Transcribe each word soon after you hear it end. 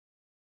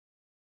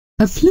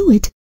A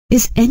fluid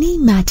is any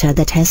matter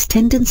that has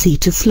tendency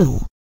to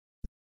flow.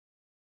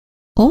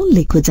 All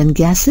liquids and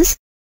gases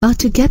are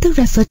together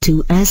referred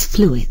to as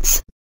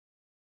fluids.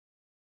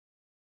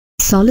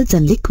 Solids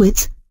and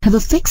liquids have a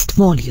fixed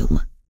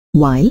volume,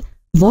 while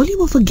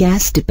volume of a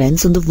gas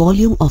depends on the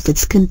volume of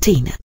its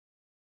container.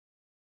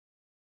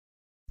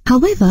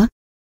 However,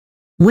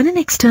 when an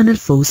external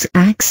force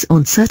acts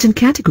on certain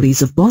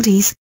categories of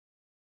bodies,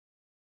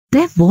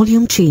 their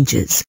volume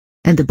changes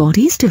and the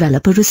bodies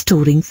develop a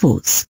restoring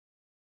force.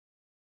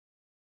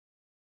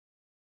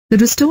 The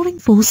restoring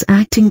force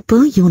acting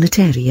per unit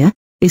area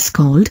is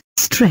called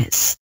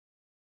stress.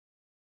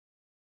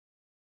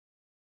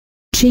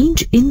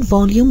 Change in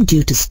volume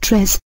due to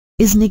stress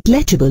is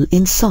negligible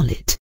in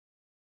solid,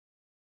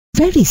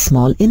 very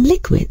small in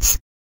liquids,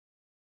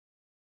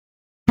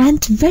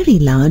 and very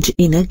large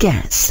in a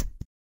gas.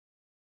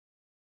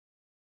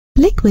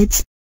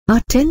 Liquids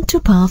are 10 to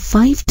the power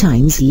 5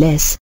 times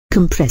less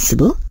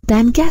compressible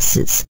than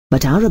gases,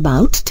 but are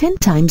about 10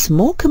 times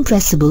more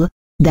compressible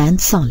than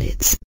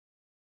solids.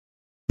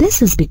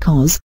 This is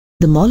because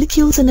the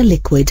molecules in a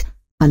liquid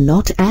are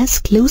not as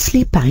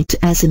closely packed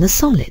as in a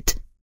solid,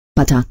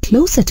 but are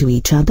closer to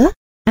each other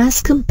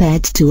as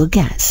compared to a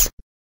gas.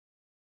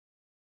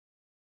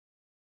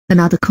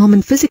 Another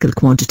common physical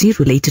quantity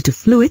related to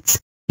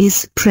fluids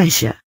is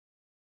pressure.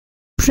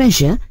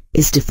 Pressure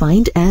is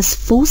defined as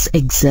force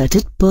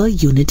exerted per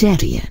unit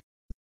area.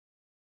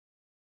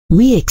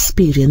 We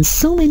experience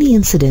so many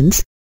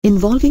incidents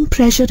involving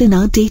pressure in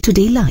our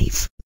day-to-day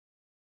life.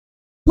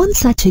 One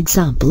such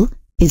example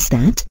is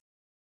that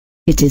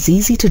it is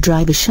easy to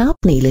drive a sharp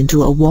nail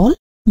into a wall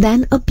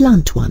than a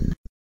blunt one.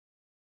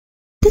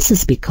 This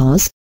is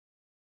because,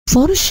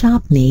 for a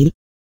sharp nail,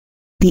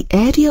 the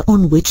area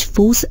on which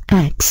force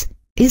acts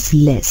is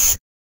less,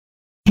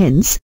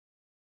 hence,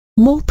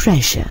 more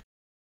pressure.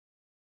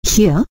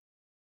 Here,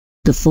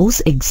 the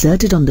force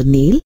exerted on the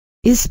nail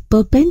is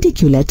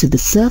perpendicular to the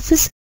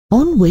surface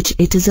on which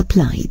it is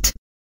applied.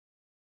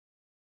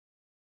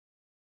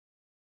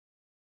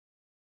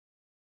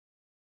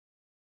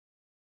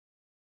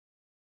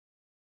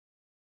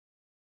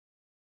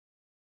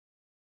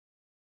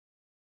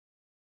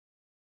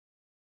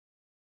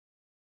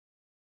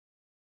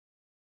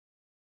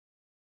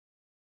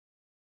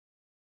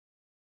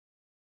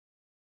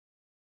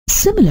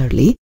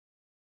 Similarly,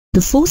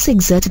 the force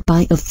exerted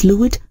by a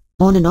fluid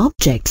on an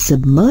object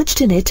submerged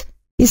in it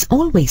is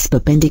always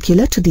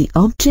perpendicular to the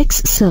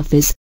object's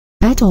surface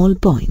at all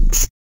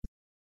points.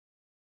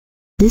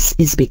 This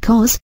is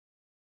because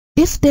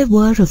if there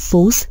were a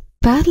force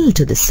parallel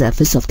to the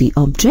surface of the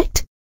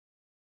object,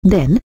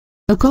 then,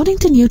 according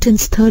to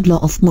Newton's third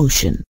law of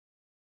motion,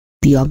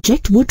 the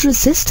object would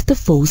resist the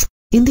force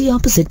in the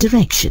opposite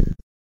direction,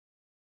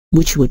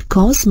 which would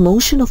cause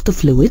motion of the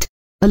fluid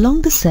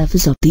along the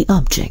surface of the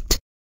object.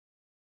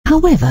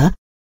 However,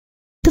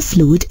 the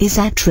fluid is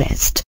at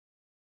rest.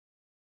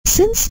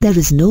 Since there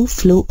is no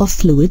flow of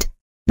fluid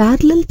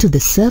parallel to the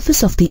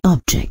surface of the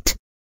object,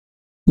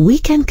 we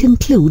can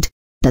conclude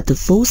that the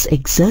force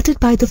exerted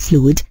by the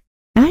fluid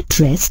at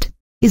rest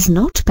is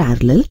not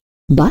parallel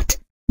but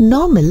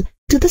normal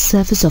to the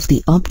surface of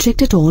the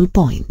object at all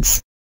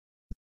points.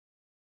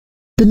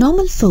 The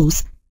normal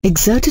force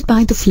exerted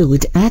by the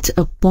fluid at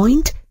a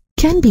point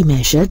can be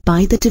measured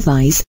by the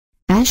device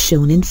as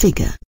shown in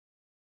figure.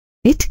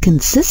 It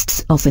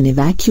consists of an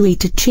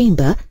evacuated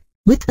chamber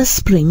with a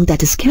spring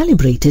that is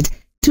calibrated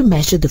to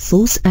measure the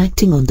force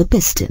acting on the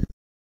piston.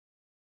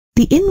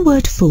 The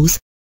inward force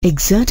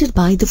exerted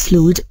by the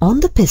fluid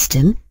on the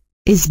piston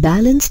is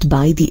balanced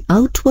by the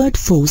outward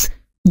force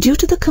due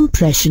to the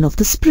compression of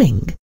the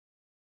spring,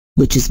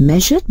 which is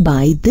measured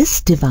by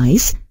this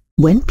device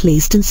when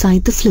placed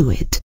inside the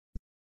fluid.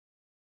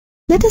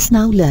 Let us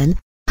now learn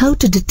how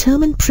to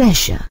determine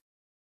pressure.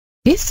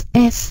 If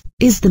F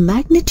is the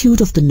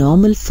magnitude of the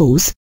normal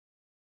force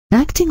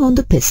acting on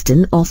the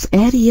piston of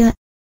area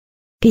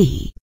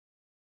A,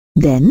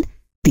 then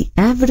the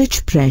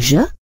average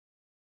pressure,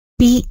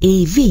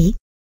 PAV,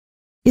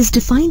 is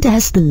defined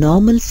as the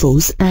normal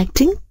force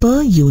acting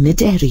per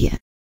unit area.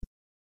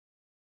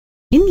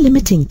 In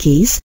limiting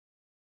case,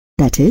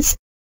 that is,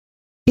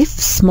 if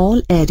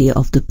small area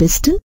of the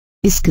piston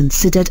is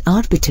considered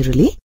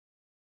arbitrarily,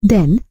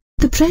 then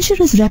the pressure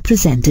is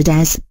represented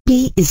as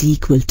P is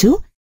equal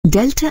to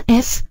delta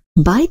F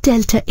by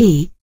delta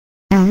A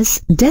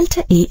as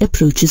delta A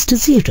approaches to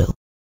 0.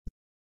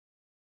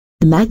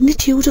 The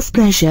magnitude of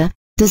pressure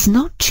does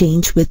not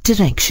change with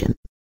direction.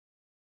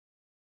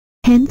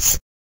 Hence,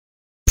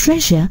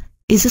 pressure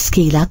is a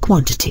scalar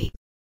quantity.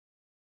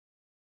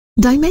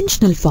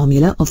 Dimensional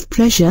formula of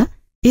pressure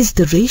is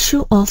the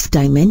ratio of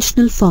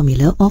dimensional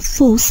formula of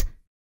force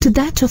to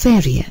that of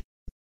area.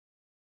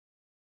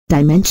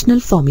 Dimensional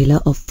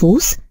formula of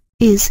force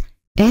is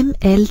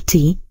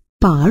mLT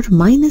power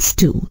minus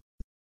 2.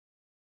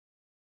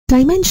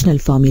 Dimensional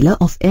formula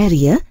of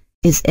area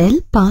is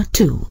L power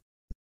 2.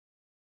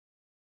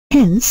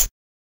 Hence,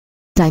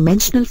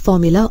 dimensional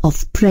formula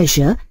of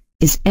pressure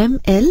is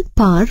mL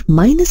power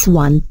minus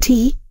 1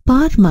 T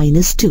power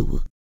minus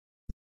 2.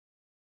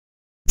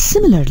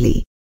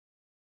 Similarly,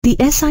 the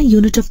SI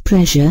unit of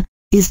pressure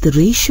is the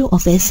ratio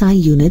of SI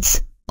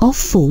units of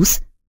force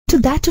to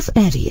that of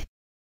area,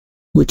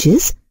 which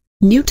is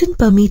Newton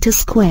per meter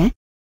square,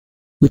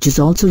 which is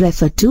also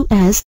referred to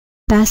as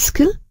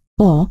Pascal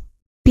or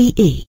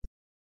PA.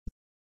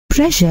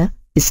 Pressure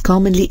is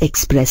commonly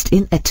expressed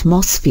in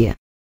atmosphere,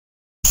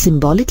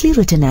 symbolically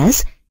written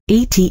as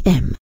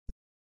ATM.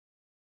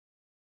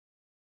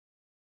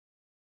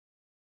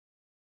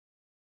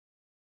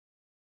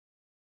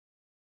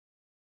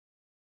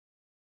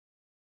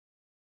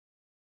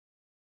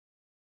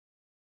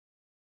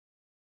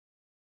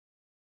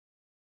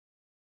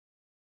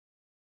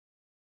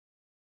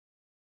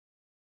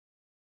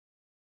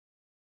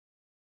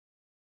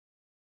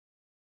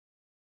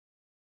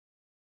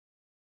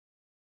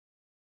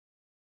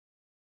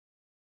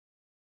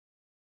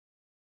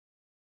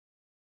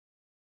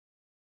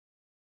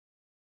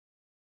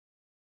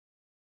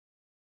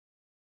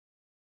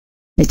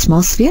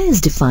 Atmosphere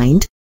is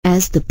defined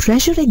as the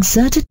pressure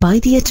exerted by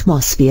the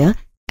atmosphere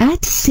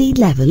at sea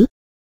level,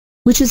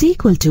 which is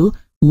equal to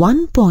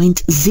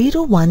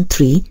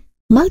 1.013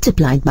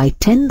 multiplied by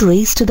 10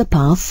 raised to the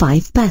power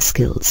 5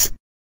 pascals.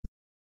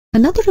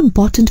 Another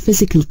important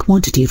physical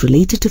quantity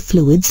related to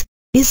fluids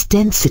is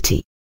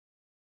density.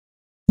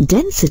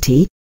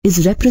 Density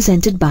is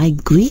represented by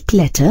Greek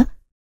letter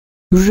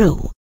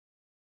rho.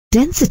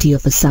 Density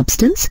of a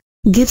substance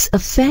gives a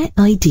fair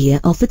idea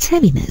of its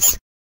heaviness.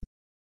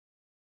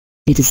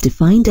 It is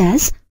defined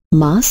as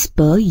mass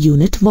per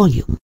unit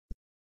volume.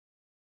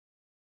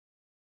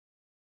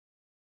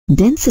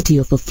 Density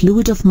of a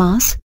fluid of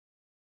mass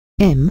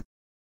m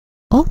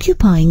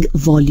occupying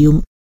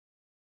volume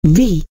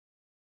v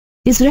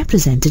is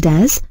represented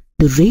as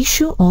the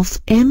ratio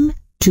of m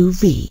to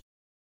v.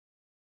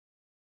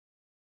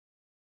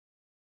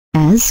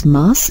 As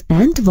mass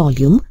and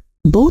volume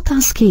both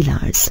are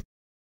scalars,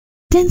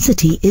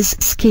 density is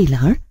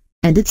scalar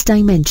and its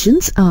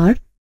dimensions are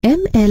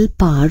ml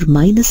power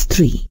minus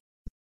 3.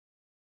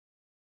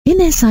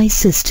 In SI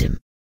system,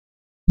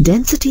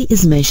 density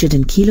is measured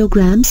in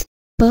kilograms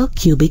per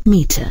cubic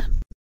meter.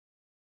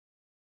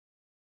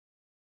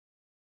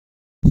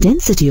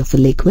 Density of a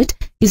liquid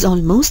is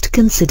almost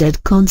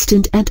considered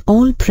constant at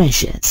all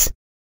pressures,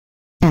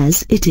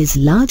 as it is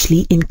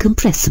largely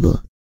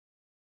incompressible.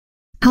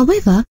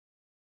 However,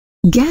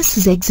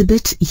 gases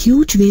exhibit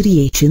huge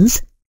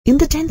variations in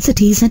the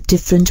densities at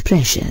different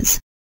pressures,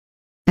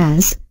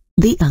 as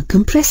they are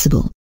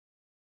compressible.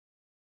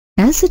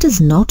 As it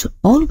is not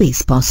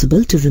always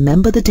possible to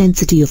remember the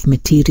density of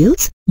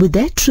materials with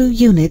their true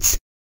units,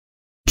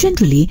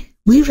 generally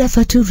we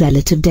refer to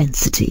relative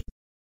density.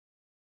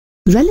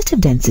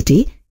 Relative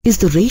density is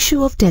the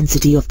ratio of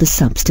density of the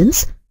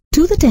substance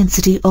to the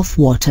density of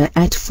water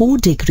at 4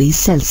 degrees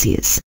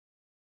Celsius.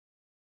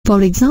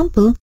 For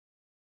example,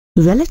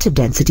 relative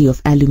density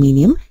of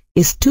aluminium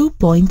is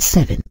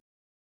 2.7.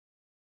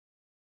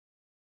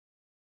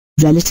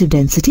 Relative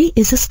density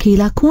is a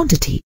scalar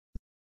quantity.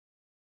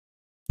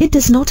 It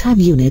does not have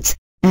units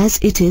as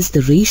it is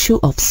the ratio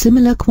of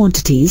similar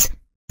quantities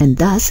and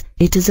thus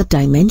it is a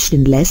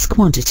dimensionless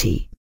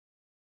quantity.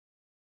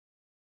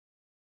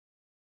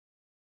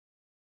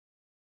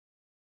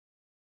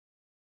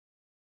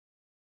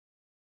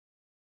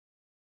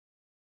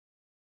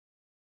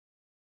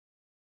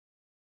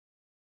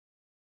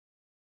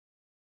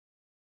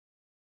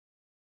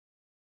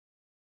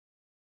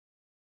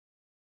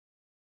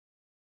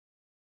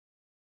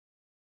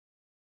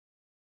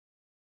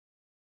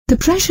 The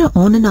pressure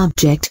on an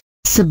object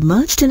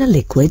submerged in a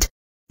liquid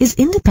is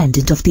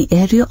independent of the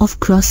area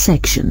of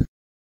cross-section.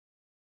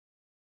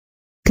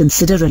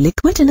 Consider a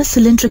liquid in a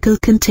cylindrical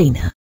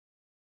container.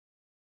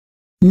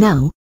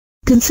 Now,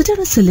 consider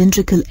a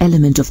cylindrical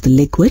element of the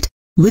liquid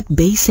with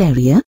base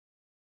area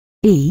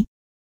A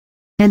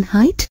and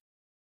height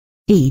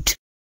h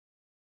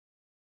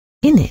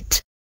in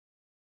it.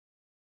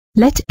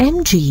 Let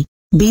mg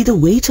be the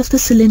weight of the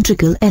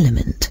cylindrical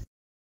element.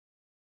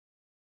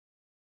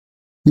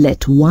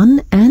 Let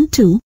 1 and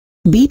 2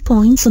 be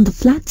points on the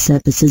flat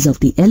surfaces of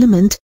the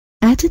element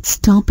at its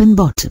top and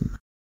bottom.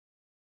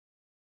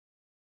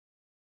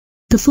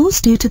 The force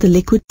due to the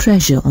liquid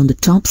pressure on the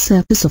top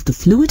surface of the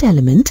fluid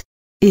element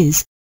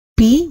is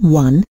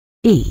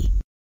P1A,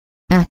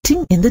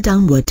 acting in the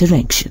downward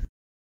direction,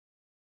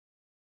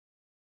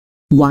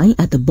 while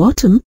at the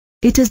bottom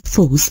it is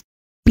force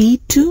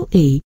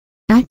P2A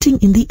acting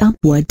in the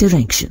upward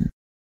direction.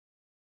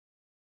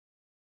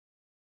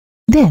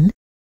 Then,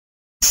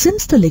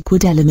 since the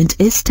liquid element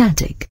is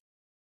static,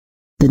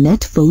 the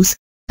net force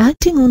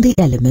acting on the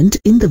element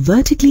in the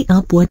vertically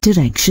upward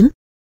direction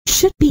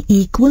should be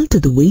equal to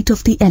the weight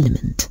of the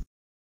element.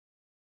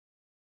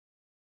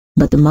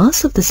 But the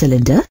mass of the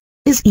cylinder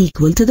is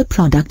equal to the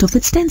product of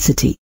its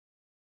density,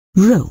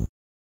 ρ,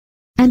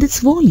 and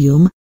its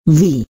volume,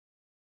 V,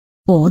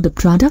 or the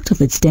product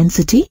of its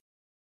density,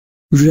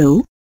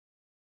 ρ,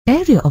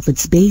 area of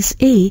its base,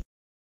 A,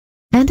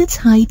 and its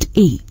height,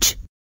 h.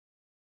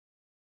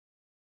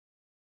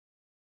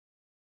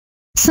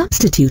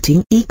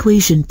 Substituting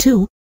equation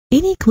 2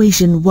 in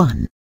equation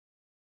 1,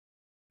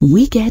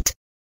 we get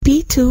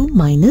P2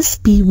 minus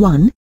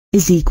P1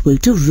 is equal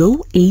to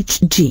rho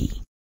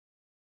Hg.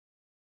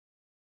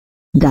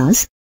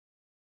 Thus,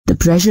 the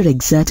pressure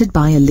exerted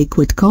by a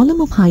liquid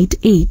column of height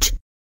h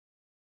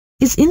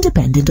is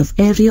independent of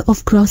area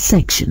of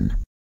cross-section.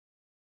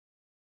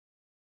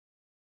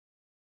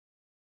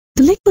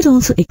 The liquid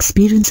also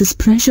experiences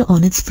pressure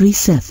on its free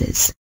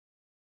surface.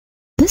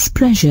 This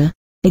pressure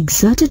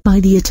exerted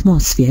by the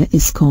atmosphere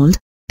is called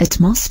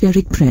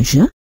atmospheric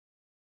pressure,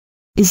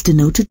 is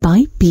denoted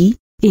by Pa.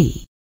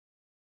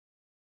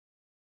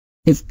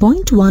 If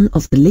point 1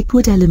 of the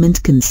liquid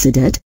element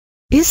considered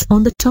is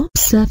on the top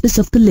surface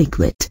of the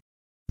liquid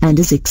and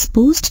is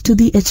exposed to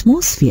the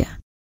atmosphere,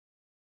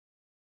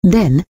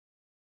 then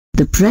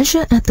the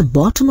pressure at the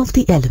bottom of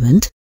the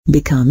element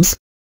becomes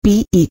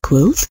P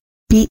equals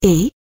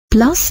Pa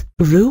plus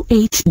rho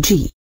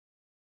Hg,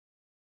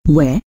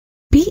 where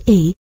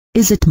Pa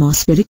is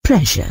atmospheric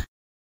pressure.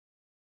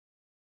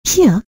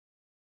 Here,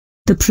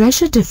 the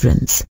pressure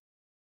difference,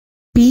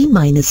 P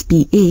minus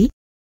Pa,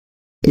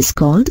 is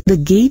called the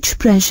gauge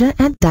pressure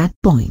at that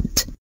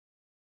point.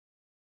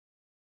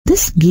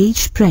 This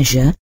gauge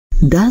pressure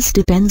thus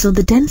depends on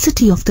the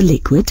density of the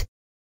liquid,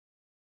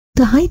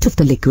 the height of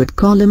the liquid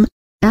column,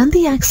 and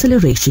the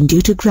acceleration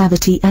due to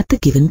gravity at the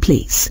given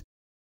place.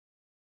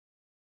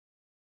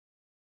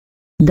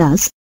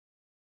 Thus,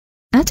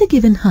 at a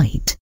given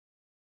height,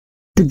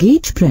 the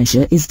gauge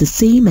pressure is the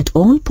same at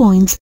all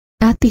points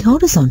at the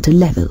horizontal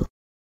level.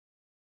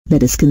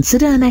 Let us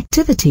consider an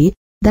activity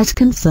that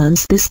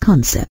confirms this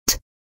concept.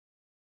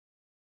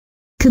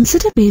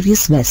 Consider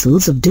various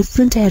vessels of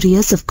different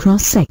areas of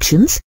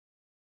cross-sections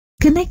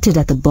connected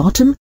at the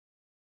bottom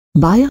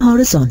by a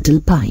horizontal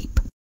pipe.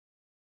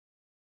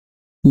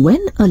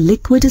 When a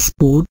liquid is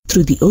poured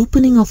through the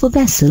opening of a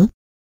vessel,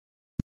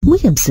 we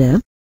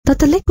observe that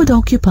the liquid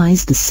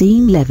occupies the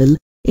same level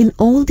in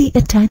all the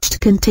attached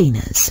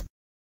containers.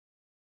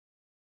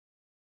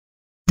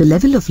 The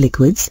level of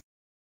liquids,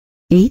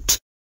 H,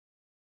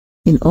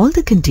 in all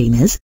the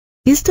containers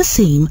is the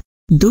same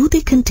though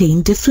they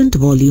contain different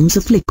volumes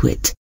of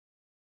liquid.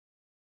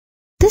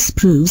 This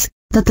proves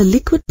that the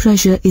liquid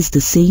pressure is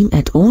the same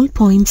at all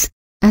points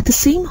at the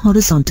same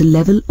horizontal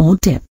level or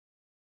depth.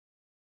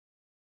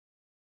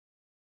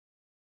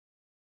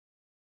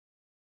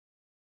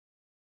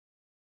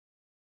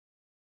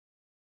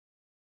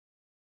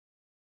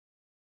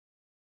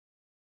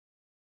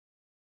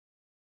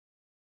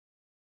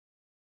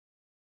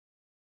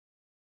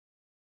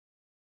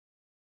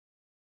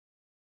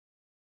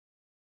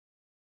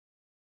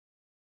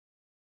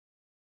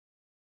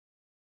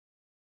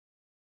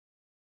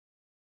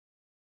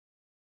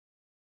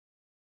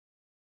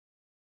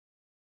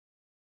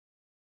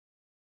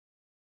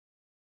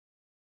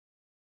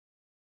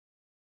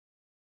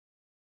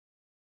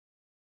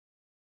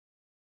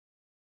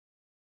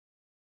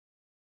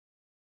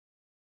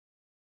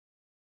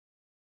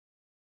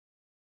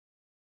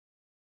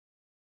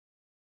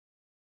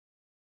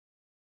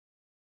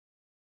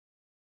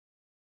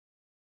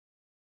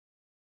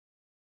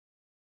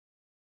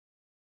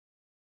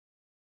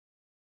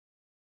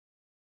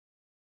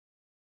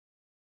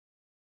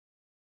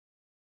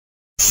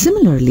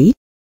 Similarly,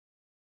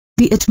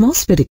 the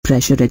atmospheric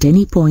pressure at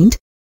any point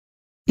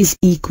is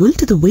equal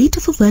to the weight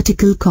of a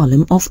vertical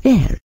column of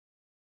air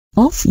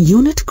of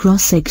unit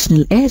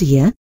cross-sectional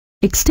area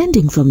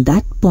extending from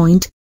that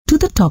point to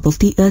the top of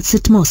the Earth's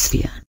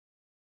atmosphere.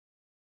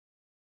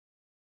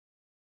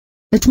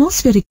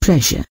 Atmospheric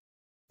pressure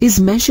is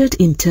measured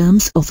in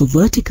terms of a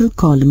vertical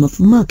column of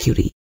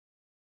mercury,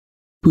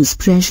 whose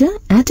pressure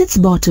at its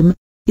bottom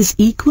is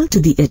equal to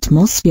the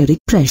atmospheric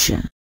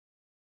pressure.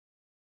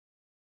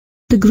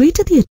 The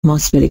greater the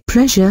atmospheric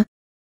pressure,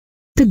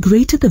 the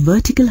greater the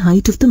vertical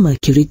height of the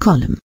mercury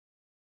column.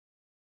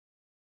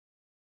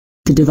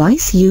 The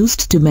device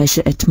used to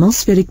measure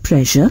atmospheric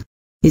pressure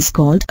is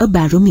called a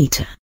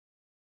barometer.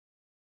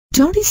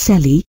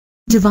 Torricelli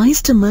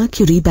devised a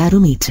mercury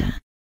barometer.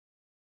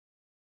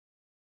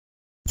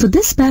 For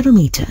this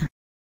barometer,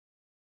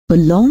 a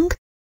long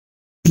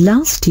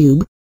glass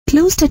tube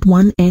closed at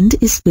one end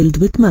is filled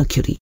with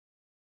mercury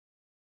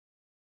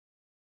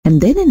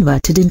and then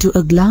inverted into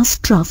a glass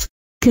trough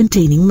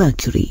containing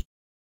mercury.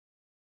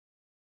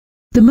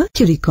 The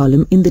mercury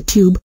column in the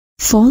tube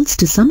falls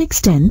to some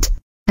extent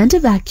and a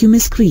vacuum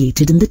is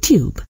created in the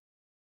tube.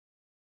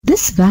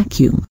 This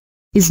vacuum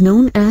is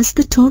known as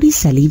the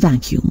Torricelli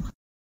vacuum.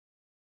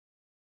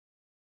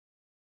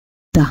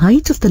 The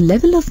height of the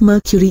level of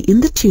mercury in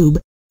the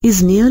tube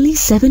is nearly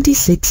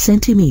 76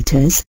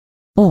 centimeters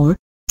or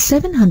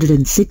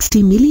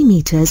 760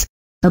 millimeters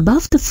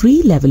above the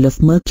free level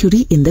of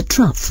mercury in the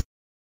trough,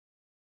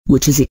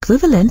 which is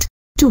equivalent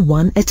to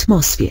 1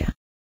 atmosphere.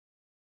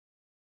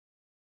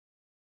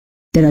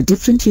 There are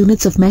different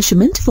units of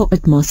measurement for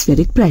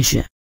atmospheric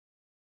pressure.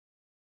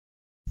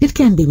 It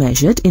can be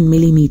measured in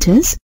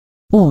millimeters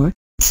or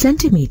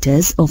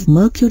centimeters of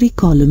mercury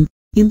column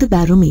in the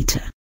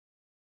barometer.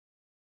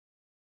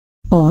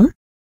 Or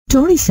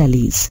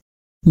Torricelli's.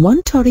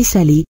 1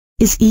 Torricelli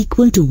is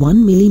equal to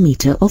 1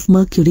 millimeter of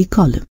mercury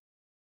column.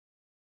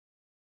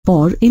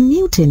 or in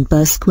Newton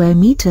per square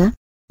meter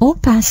or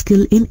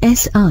Pascal in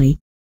SI,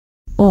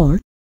 or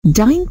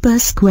dyne per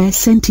square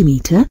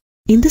centimeter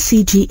in the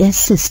CGS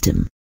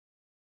system,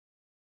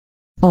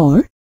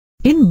 or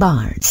in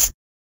bars.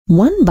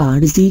 1 bar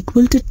is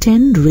equal to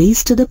 10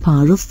 raised to the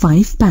power of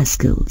 5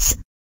 pascals.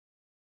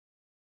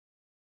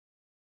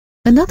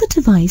 Another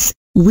device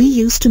we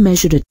use to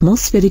measure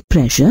atmospheric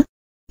pressure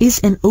is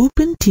an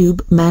open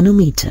tube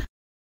manometer.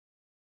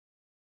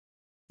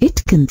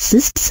 It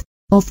consists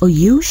of a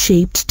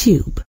U-shaped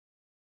tube,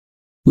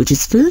 which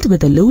is filled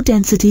with a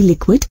low-density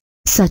liquid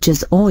such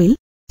as oil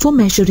for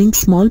measuring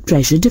small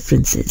pressure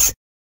differences,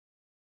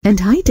 and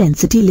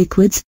high-density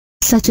liquids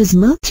such as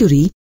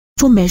mercury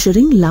for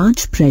measuring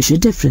large pressure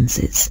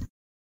differences.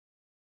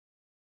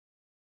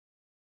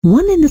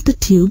 One end of the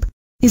tube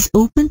is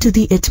open to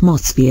the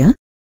atmosphere,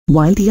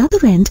 while the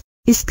other end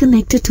is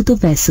connected to the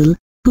vessel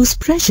whose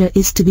pressure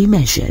is to be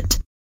measured.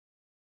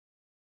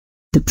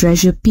 The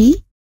pressure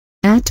P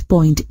at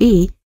point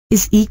A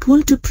is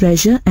equal to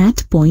pressure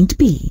at point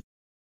B,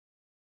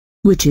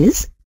 which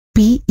is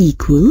P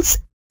equals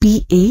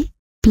PA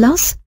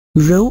plus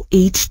rho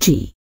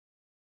Hg,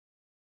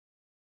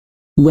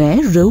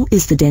 where rho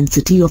is the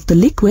density of the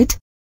liquid,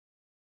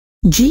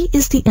 g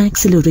is the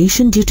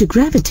acceleration due to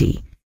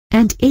gravity,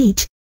 and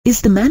h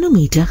is the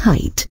manometer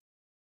height,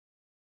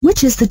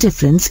 which is the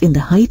difference in the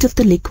height of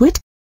the liquid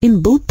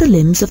in both the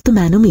limbs of the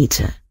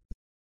manometer.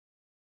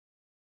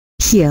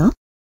 Here,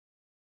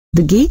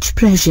 the gauge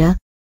pressure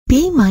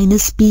P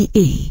minus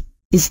PA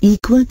is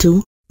equal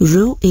to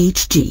rho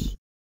Hg.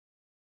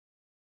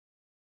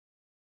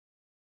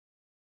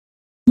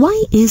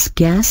 Why is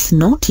gas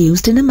not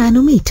used in a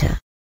manometer?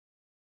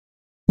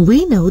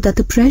 We know that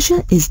the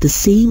pressure is the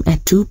same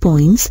at 2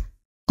 points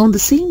on the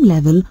same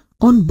level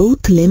on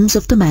both limbs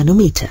of the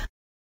manometer,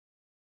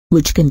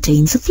 which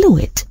contains a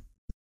fluid.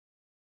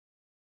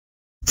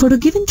 For a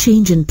given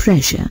change in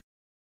pressure,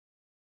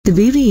 the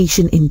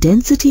variation in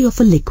density of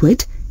a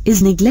liquid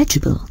is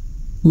negligible,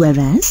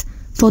 whereas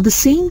for the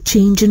same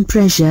change in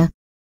pressure,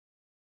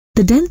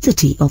 the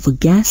density of a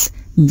gas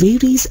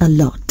varies a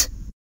lot.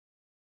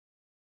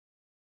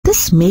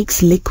 This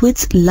makes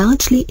liquids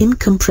largely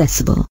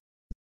incompressible.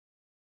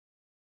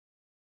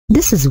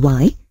 This is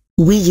why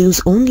we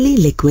use only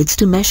liquids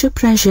to measure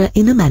pressure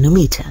in a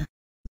manometer.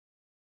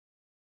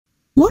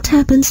 What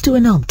happens to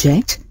an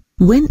object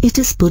when it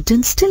is put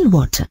in still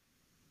water?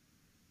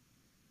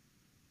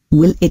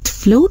 Will it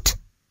float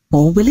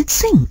or will it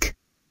sink?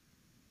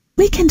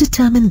 We can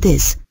determine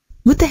this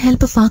with the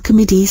help of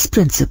Archimedes'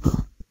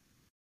 principle.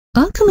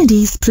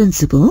 Archimedes'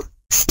 principle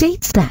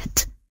states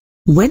that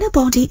when a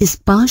body is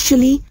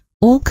partially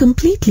or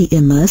completely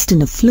immersed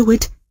in a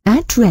fluid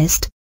at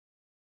rest,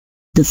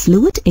 the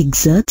fluid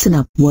exerts an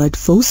upward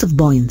force of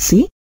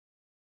buoyancy,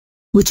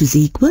 which is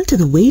equal to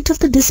the weight of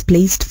the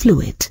displaced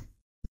fluid.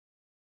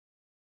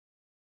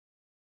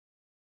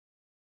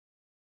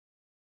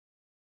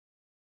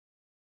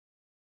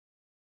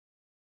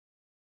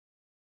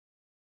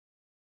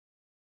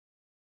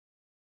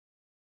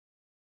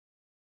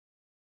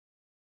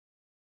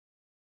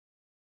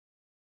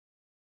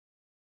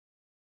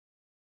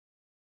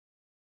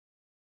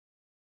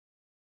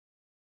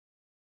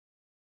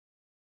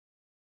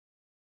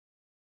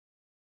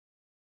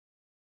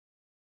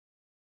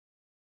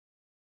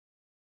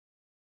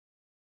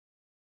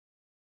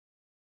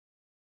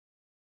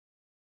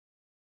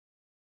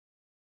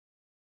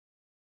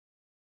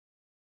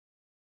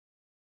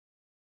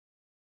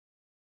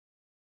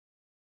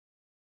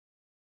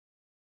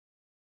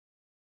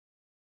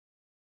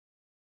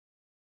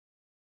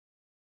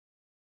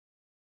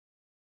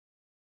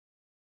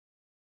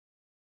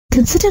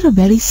 Consider a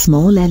very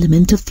small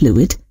element of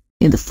fluid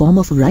in the form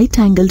of a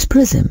right-angled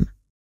prism,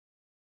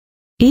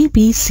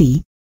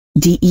 ABCDEF,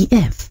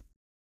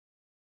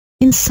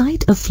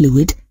 inside a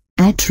fluid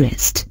at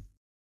rest.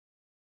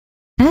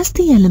 As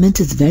the element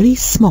is very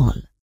small,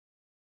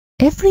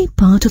 every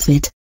part of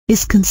it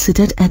is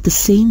considered at the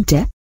same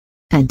depth,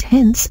 and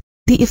hence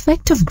the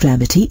effect of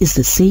gravity is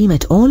the same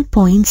at all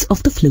points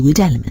of the fluid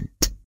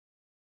element.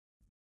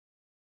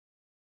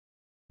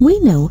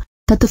 We know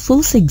that the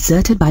force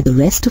exerted by the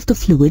rest of the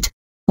fluid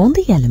on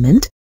the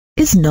element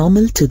is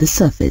normal to the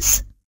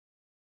surface.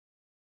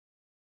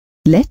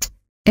 Let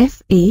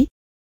Fa,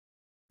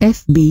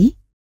 Fb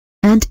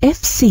and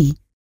Fc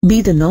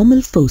be the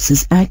normal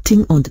forces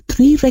acting on the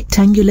 3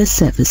 rectangular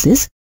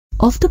surfaces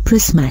of the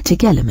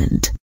prismatic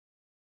element.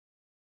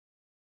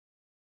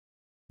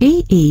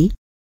 AA,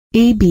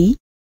 AB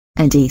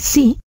and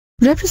AC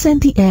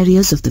represent the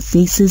areas of the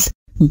faces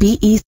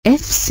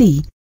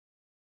BEFC,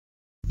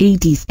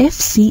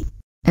 ADFC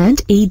and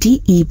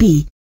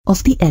ADEB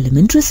of the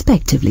element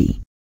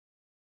respectively.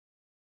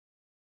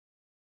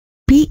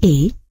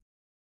 PA,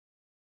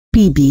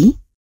 PB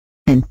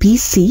and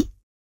PC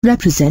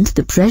represent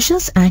the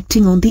pressures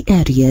acting on the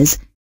areas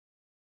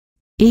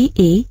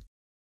AA,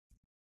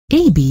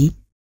 AB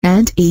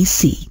and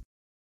AC.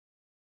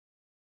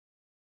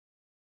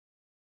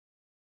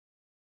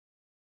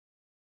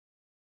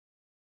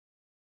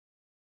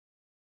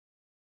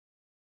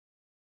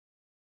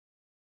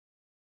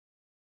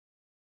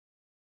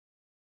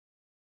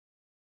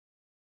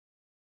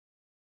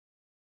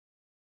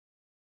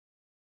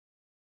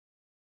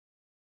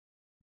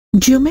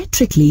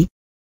 Geometrically,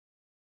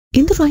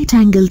 in the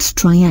right-angled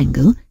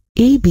triangle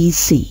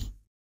ABC,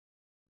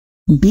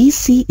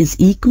 BC is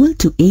equal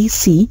to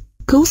AC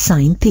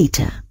cosine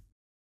theta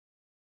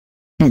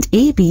and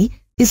AB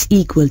is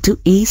equal to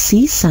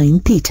AC sine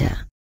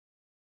theta.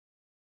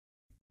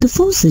 The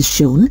forces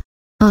shown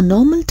are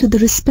normal to the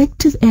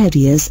respective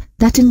areas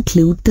that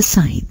include the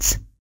sides.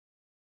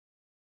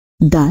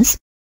 Thus,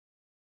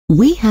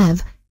 we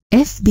have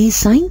FB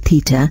sine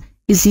theta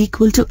is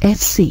equal to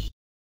FC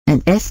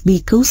and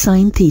FB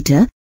cosine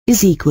theta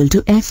is equal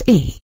to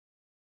FA.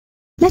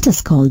 Let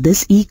us call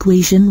this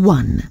equation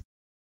 1.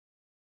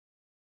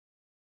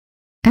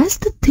 As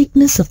the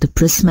thickness of the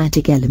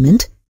prismatic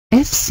element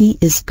FC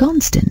is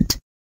constant,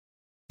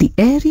 the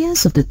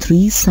areas of the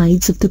three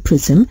sides of the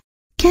prism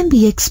can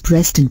be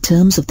expressed in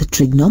terms of the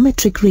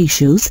trigonometric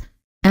ratios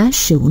as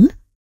shown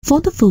for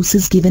the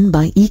forces given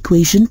by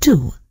equation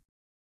 2,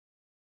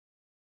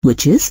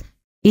 which is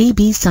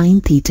AB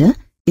sine theta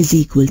is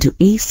equal to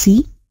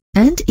AC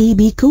and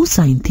AB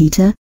cosine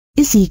theta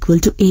is equal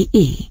to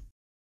AA.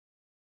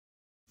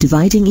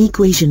 Dividing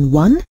equation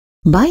 1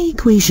 by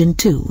equation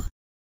 2,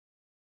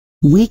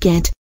 we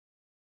get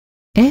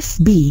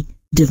FB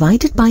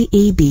divided by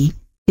AB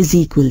is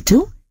equal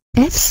to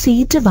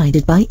FC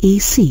divided by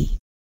AC,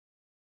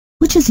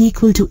 which is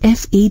equal to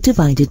FA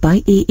divided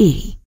by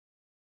AA.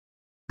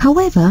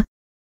 However,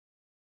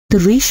 the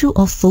ratio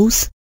of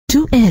force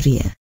to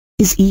area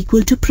is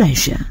equal to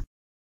pressure.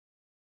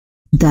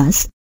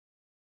 Thus,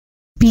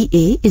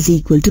 PA is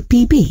equal to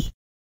PB,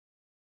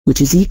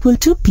 which is equal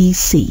to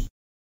PC.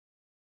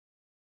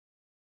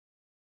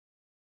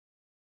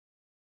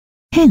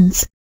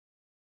 Hence,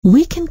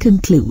 we can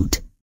conclude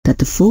that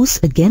the force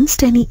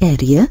against any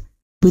area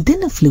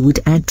within a fluid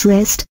at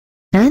rest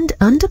and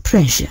under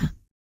pressure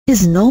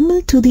is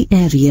normal to the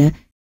area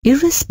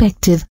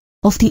irrespective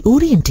of the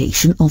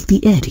orientation of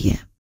the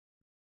area.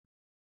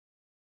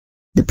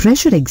 The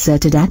pressure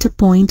exerted at a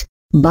point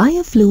by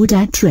a fluid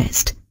at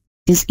rest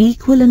is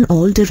equal in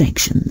all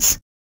directions.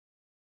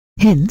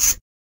 Hence,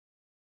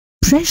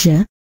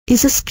 pressure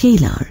is a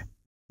scalar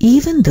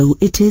even though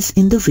it is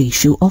in the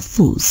ratio of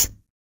force,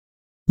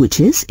 which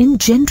is in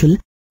general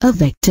a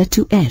vector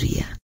to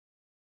area.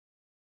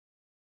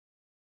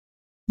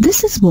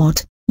 This is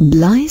what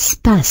Blaise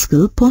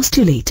Pascal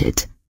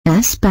postulated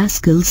as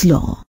Pascal's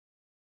law.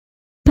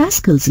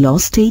 Pascal's law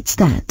states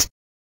that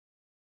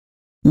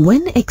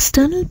when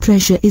external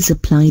pressure is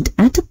applied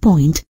at a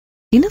point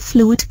in a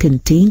fluid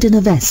contained in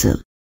a vessel,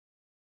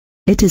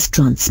 it is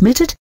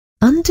transmitted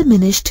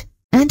undiminished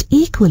and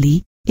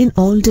equally in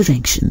all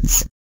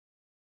directions.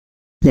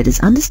 Let us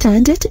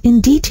understand it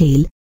in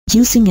detail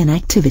using an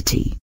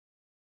activity.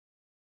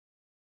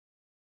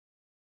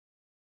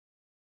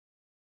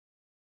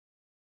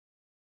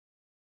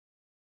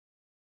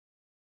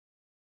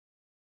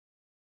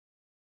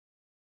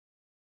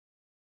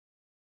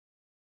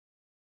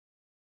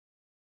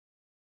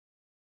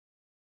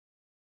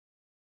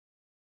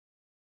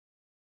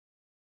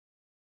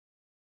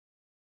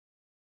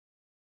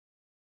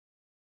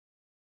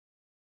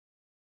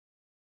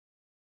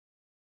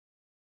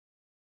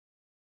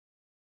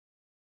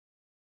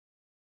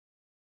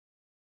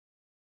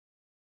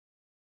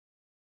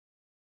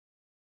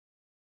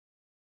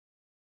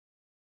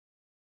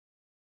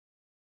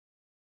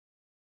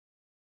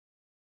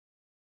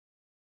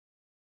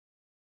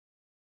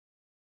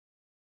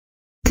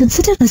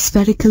 Consider a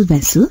spherical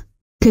vessel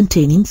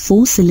containing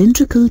 4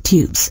 cylindrical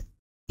tubes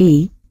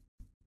A,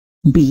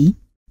 B,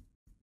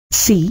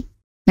 C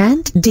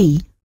and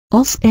D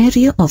of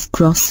area of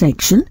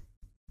cross-section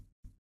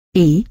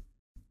A,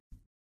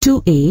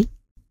 2A,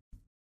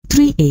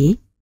 3A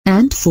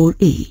and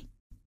 4A.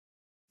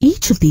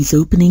 Each of these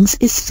openings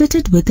is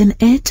fitted with an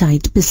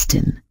airtight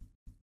piston.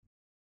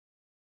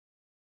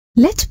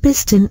 Let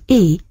piston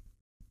A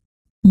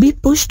be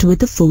pushed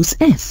with a force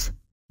F.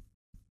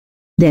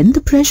 Then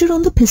the pressure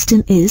on the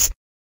piston is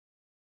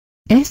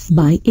F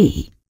by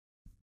A.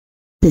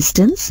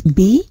 Pistons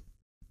B,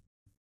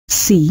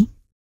 C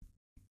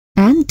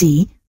and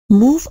D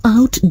move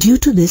out due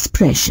to this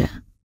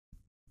pressure.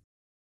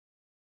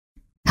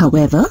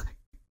 However,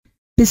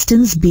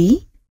 pistons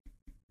B,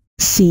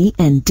 C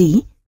and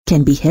D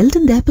can be held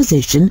in their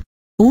position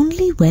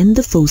only when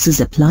the forces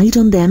applied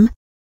on them,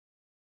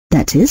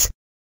 that is,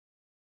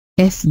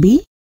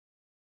 FB,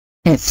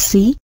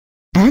 FC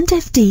and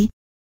FD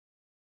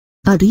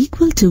are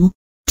equal to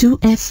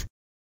 2F,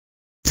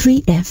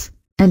 3F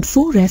and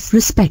 4F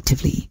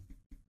respectively.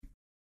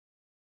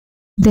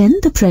 Then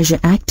the pressure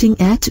acting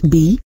at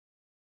B,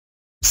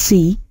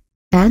 C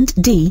and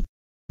D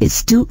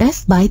is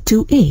 2F by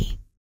 2A,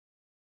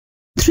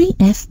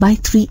 3F by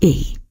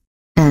 3A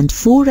and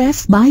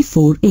 4F by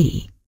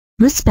 4A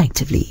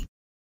respectively,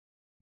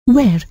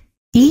 where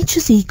each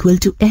is equal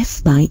to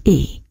F by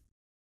A.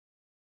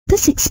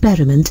 This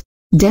experiment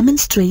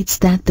demonstrates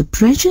that the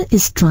pressure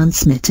is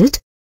transmitted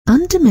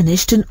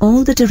undiminished in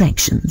all the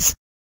directions,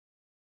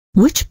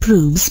 which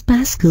proves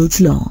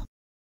Pascal's law.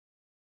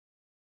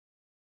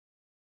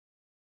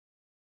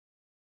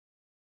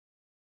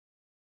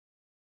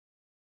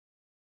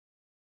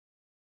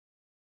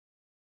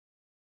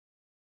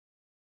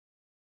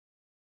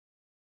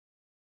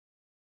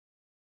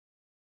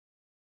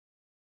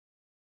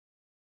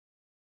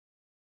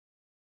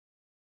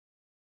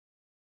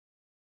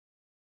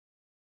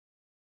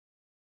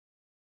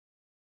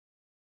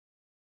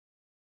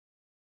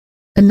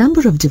 A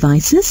number of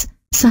devices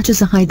such as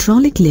a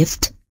hydraulic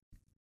lift,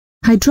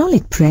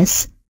 hydraulic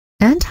press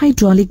and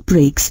hydraulic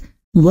brakes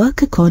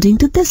work according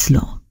to this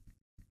law.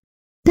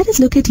 Let us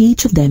look at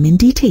each of them in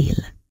detail.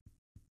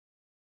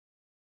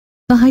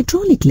 A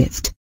hydraulic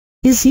lift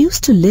is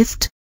used to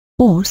lift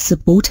or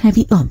support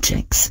heavy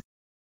objects.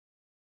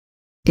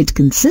 It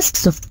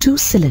consists of two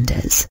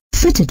cylinders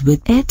fitted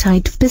with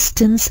airtight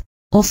pistons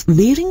of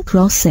varying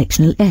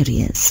cross-sectional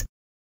areas.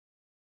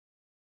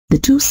 The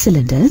two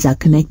cylinders are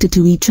connected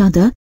to each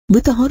other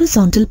with a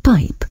horizontal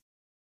pipe,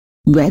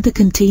 where the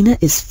container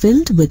is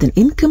filled with an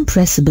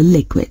incompressible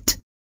liquid.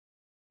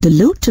 The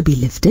load to be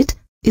lifted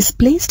is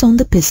placed on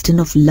the piston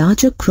of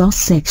larger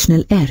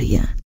cross-sectional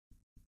area.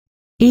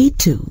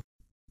 A2.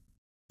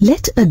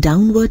 Let a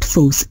downward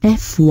force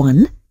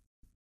F1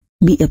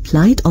 be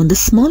applied on the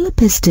smaller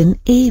piston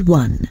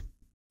A1.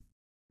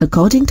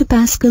 According to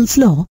Pascal's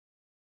law,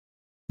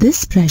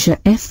 this pressure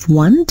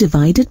F1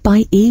 divided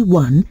by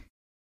A1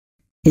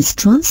 is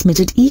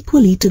transmitted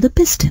equally to the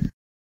piston,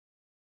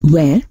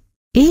 where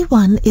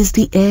A1 is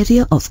the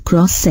area of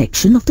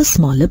cross-section of the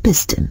smaller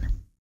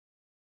piston.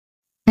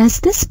 As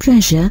this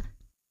pressure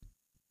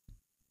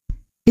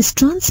is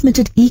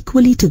transmitted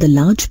equally to the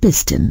large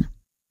piston,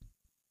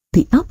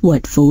 the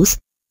upward force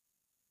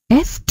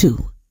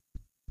F2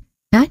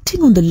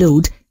 acting on the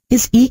load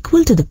is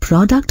equal to the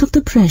product of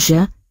the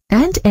pressure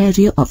and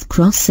area of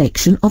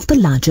cross-section of the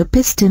larger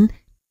piston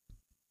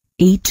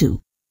A2.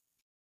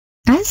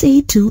 As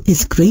A2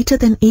 is greater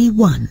than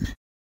A1,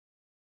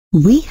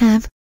 we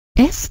have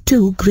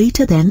F2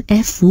 greater than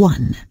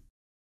F1.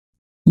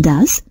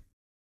 Thus,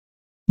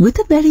 with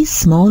a very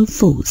small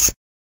force,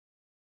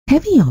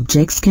 heavy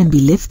objects can be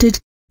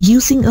lifted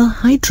using a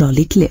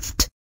hydraulic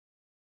lift.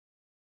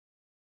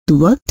 The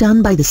work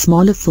done by the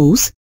smaller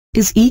force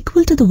is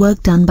equal to the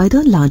work done by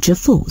the larger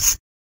force,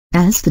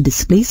 as the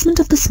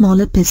displacement of the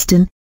smaller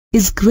piston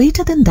is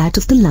greater than that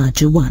of the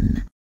larger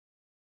one.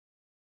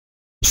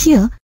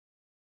 Here,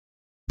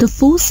 the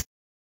force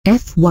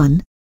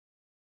F1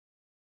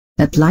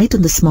 applied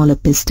on the smaller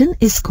piston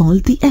is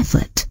called the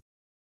effort,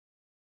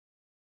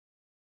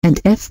 and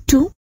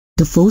F2,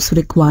 the force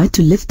required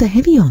to lift the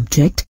heavy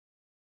object,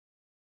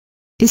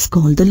 is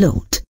called the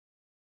load.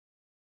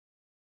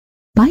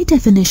 By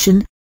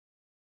definition,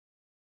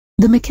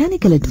 the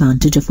mechanical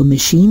advantage of a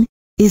machine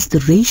is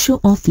the ratio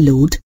of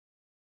load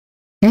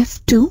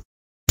F2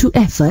 to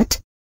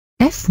effort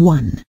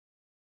F1.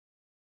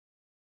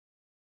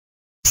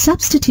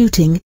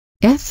 Substituting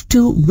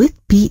F2 with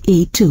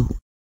PA2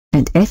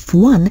 and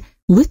F1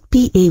 with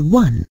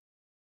PA1,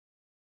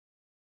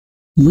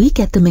 we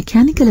get the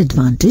mechanical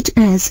advantage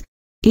as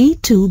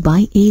A2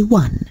 by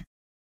A1.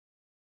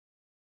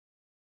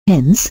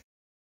 Hence,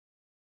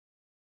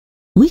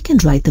 we can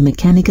write the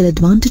mechanical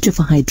advantage of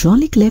a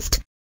hydraulic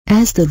lift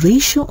as the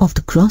ratio of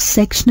the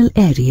cross-sectional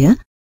area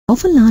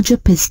of a larger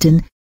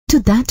piston to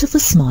that of a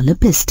smaller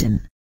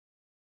piston.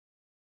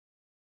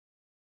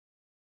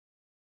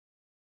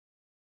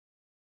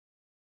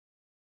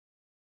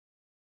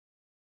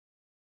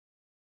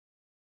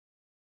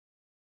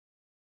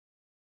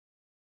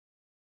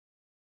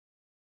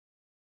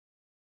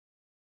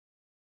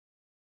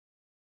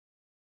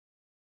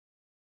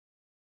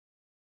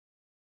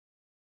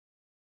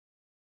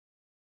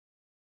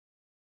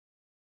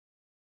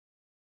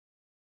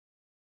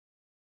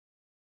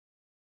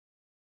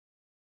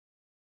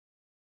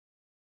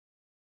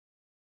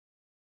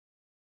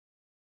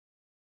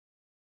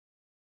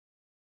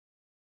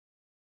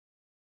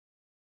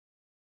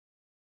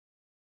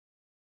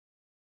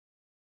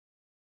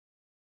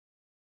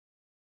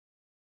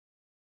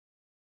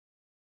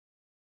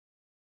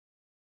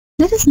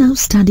 Let us now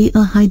study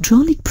a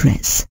hydraulic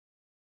press.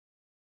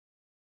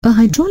 A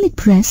hydraulic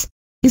press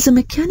is a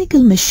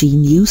mechanical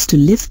machine used to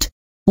lift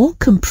or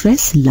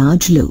compress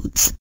large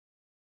loads.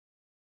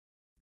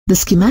 The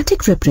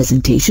schematic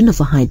representation of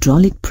a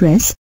hydraulic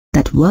press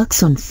that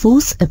works on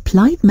force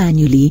applied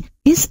manually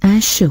is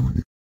as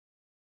shown.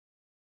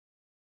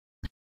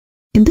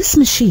 In this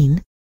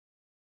machine,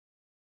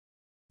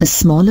 a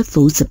smaller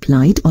force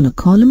applied on a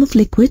column of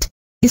liquid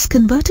is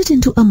converted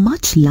into a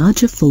much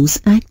larger force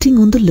acting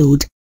on the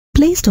load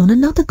placed on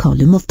another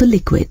column of the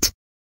liquid,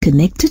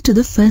 connected to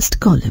the first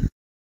column.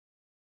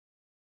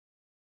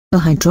 A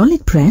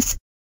hydraulic press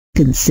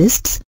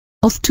consists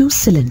of two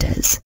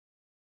cylinders,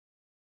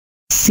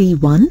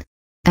 C1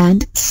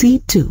 and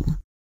C2,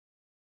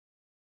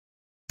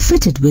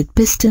 fitted with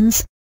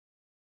pistons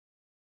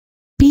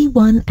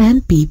P1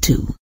 and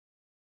P2,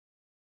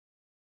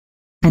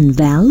 and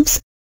valves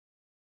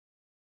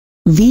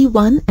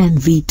V1 and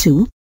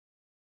V2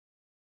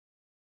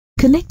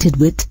 connected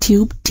with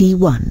tube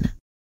T1.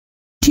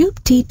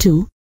 Tube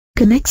T2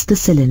 connects the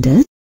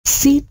cylinder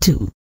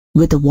C2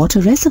 with a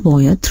water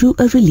reservoir through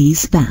a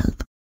release valve,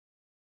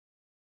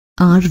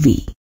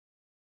 RV.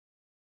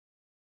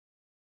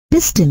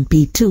 Piston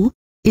P2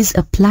 is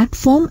a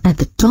platform at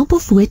the top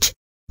of which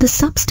the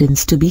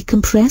substance to be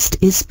compressed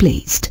is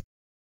placed.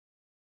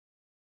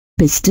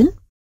 Piston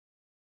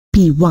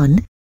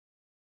P1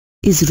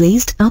 is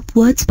raised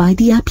upwards by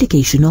the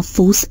application of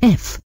force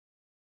F,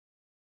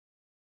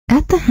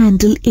 at the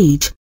handle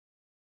edge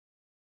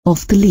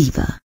of the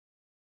lever.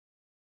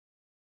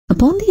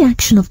 Upon the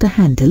action of the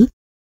handle,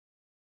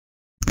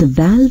 the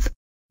valve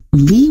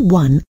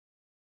V1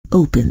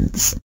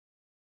 opens.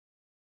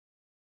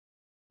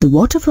 The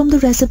water from the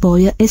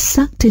reservoir is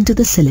sucked into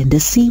the cylinder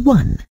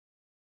C1.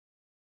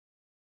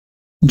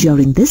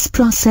 During this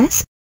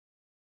process,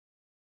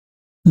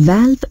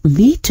 valve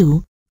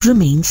V2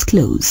 remains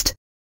closed.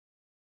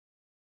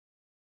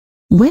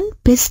 When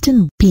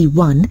piston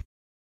P1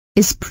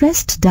 is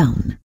pressed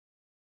down,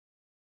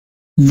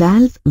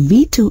 valve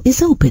V2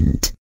 is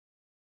opened.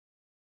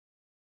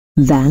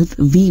 Valve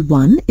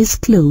V1 is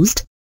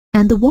closed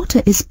and the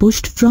water is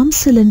pushed from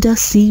cylinder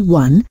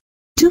C1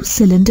 to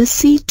cylinder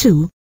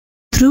C2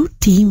 through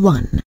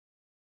T1.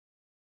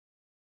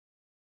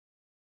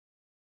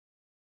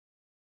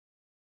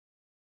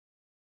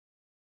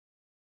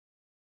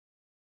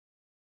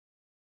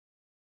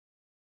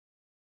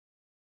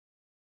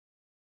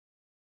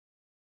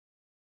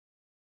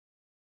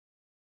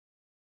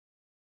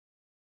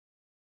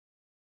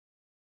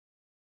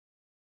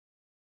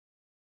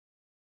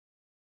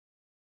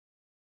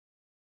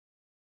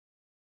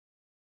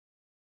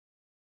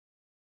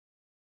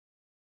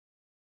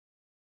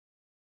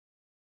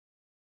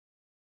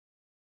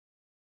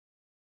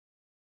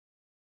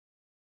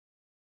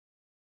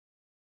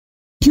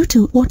 Due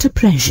to water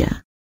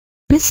pressure,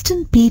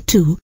 piston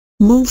P2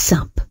 moves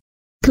up,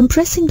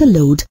 compressing the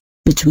load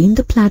between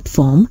the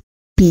platform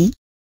P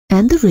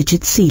and the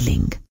rigid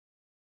ceiling.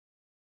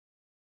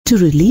 To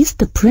release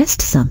the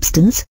pressed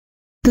substance,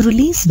 the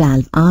release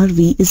valve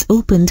RV is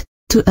opened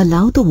to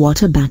allow the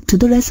water back to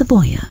the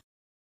reservoir.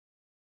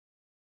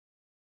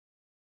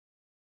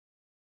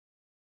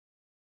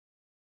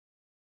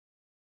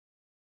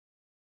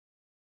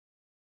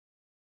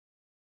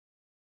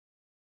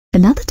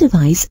 Another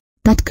device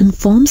that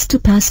conforms to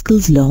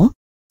Pascal's law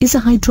is a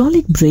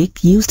hydraulic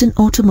brake used in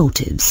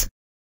automotives.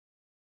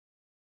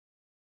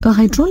 A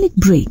hydraulic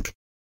brake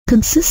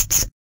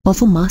consists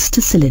of a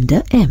master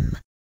cylinder M,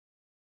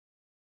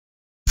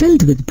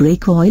 filled with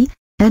brake oil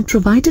and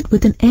provided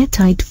with an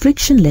airtight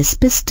frictionless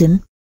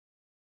piston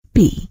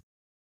P.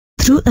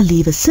 Through a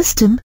lever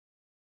system,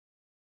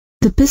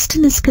 the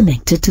piston is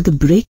connected to the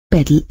brake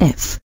pedal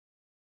F.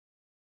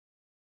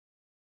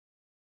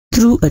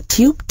 Through a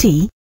tube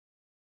T,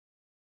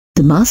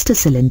 the master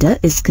cylinder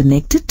is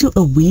connected to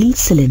a wheel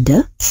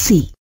cylinder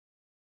C,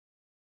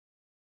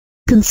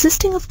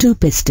 consisting of two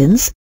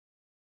pistons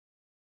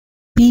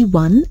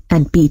P1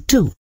 and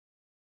P2,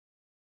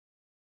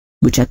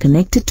 which are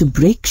connected to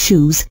brake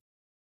shoes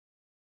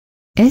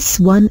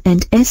S1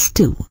 and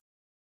S2.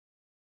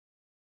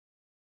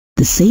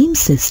 The same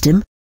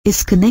system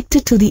is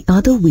connected to the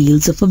other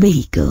wheels of a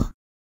vehicle.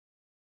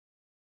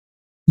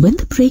 When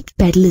the brake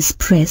pedal is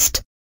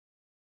pressed,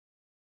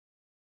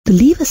 the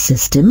lever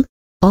system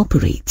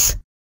operates,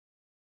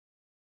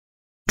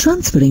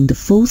 transferring the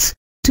force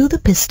to the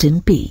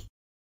piston P.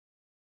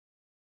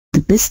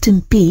 The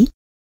piston P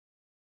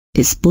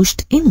is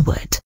pushed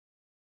inward,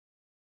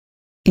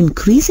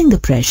 increasing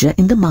the pressure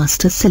in the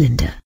master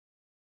cylinder.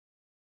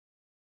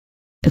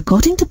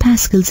 According to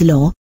Pascal's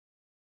law,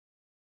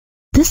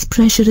 this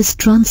pressure is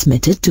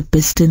transmitted to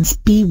pistons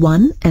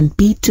P1 and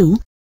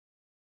P2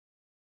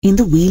 in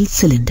the wheel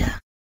cylinder.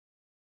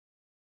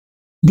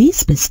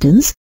 These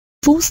pistons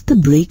force the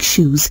brake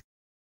shoes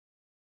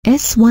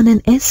S1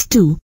 and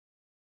S2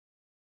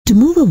 to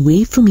move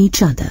away from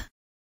each other,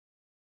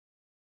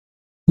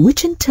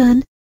 which in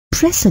turn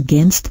press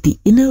against the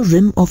inner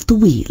rim of the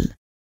wheel.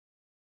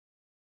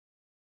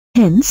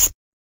 Hence,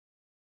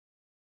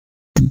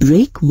 the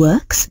brake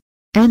works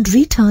and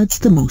retards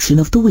the motion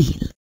of the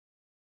wheel.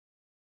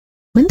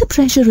 When the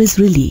pressure is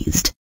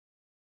released,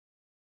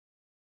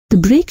 the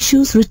brake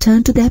shoes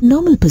return to their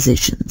normal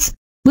positions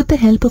with the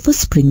help of a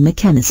spring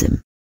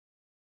mechanism.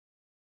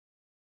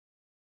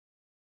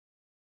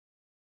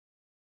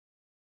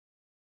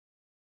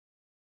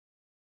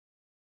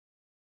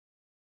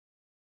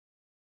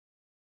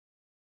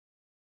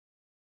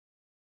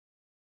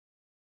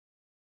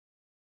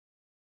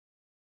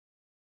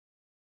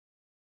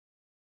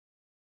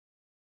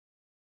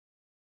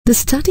 The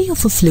study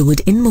of a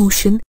fluid in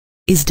motion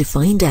is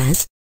defined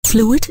as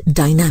fluid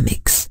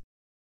dynamics.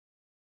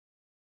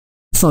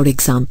 For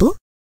example,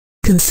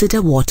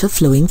 consider water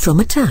flowing from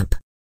a tap.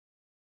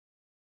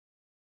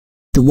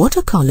 The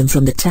water column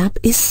from the tap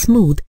is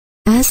smooth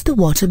as the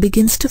water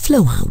begins to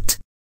flow out.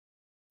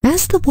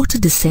 As the water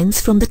descends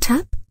from the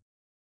tap,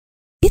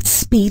 its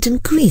speed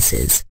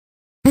increases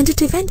and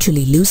it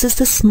eventually loses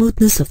the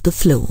smoothness of the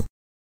flow.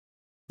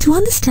 To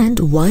understand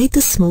why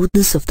the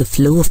smoothness of the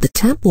flow of the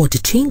tap water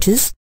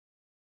changes,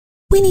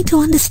 we need to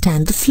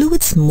understand the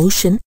fluid's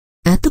motion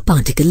at the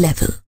particle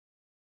level.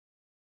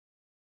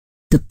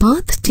 The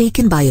path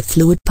taken by a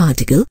fluid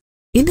particle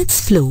in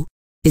its flow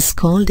is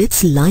called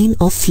its line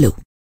of flow.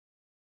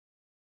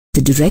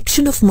 The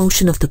direction of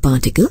motion of the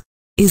particle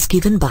is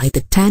given by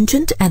the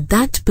tangent at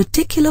that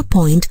particular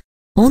point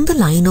on the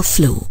line of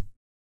flow.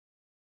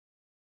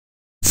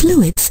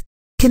 Fluids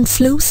can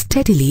flow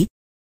steadily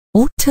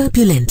or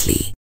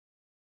turbulently.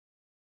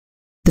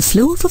 The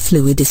flow of a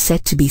fluid is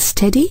said to be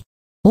steady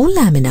or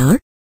laminar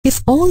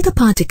if all the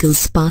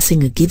particles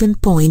passing a given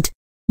point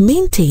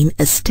maintain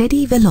a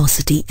steady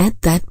velocity at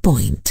that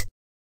point.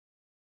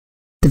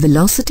 The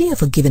velocity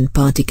of a given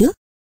particle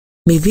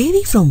may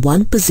vary from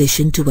one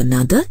position to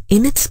another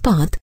in its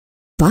path,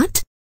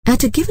 but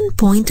at a given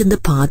point in the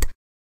path,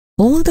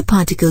 all the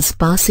particles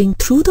passing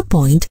through the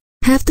point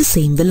have the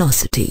same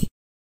velocity.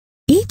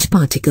 Each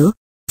particle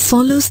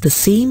follows the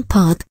same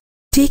path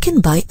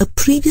taken by a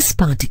previous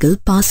particle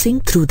passing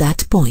through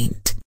that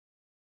point.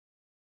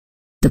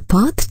 The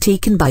path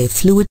taken by a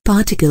fluid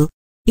particle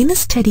in a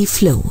steady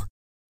flow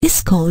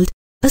is called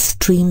a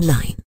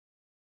streamline.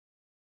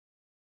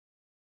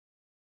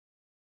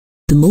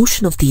 The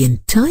motion of the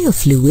entire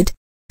fluid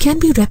can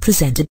be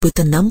represented with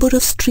a number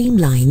of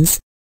streamlines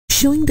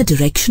showing the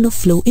direction of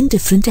flow in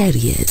different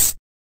areas.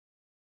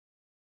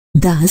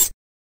 Thus,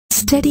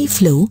 steady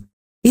flow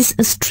is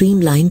a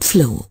streamlined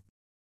flow.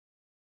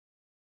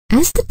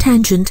 As the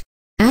tangent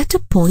at a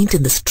point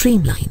in the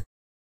streamline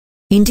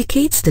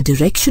indicates the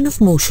direction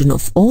of motion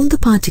of all the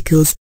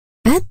particles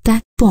at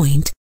that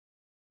point,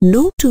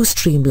 no two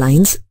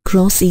streamlines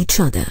cross each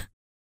other.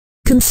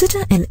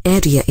 Consider an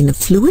area in a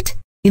fluid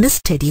in a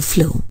steady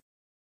flow.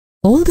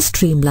 All the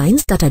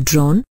streamlines that are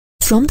drawn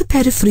from the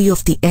periphery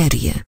of the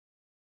area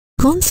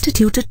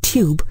constitute a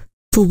tube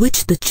for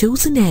which the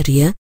chosen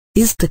area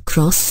is the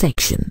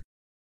cross-section.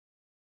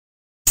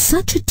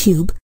 Such a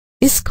tube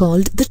is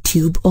called the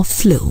tube of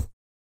flow.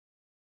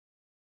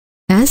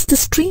 As the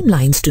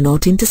streamlines do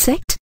not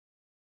intersect,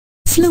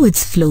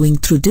 fluids flowing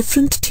through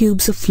different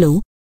tubes of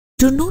flow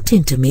do not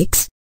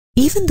intermix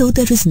even though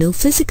there is no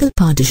physical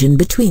partition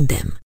between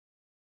them.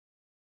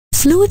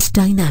 Fluid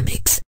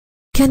dynamics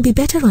can be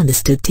better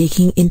understood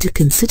taking into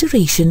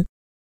consideration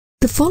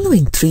the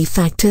following three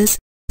factors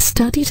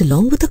studied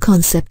along with the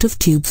concept of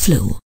tube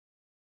flow.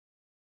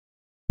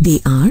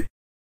 They are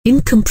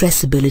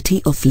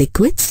incompressibility of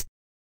liquids,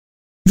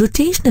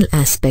 rotational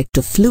aspect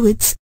of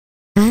fluids,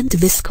 and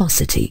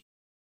viscosity.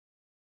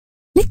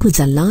 Liquids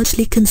are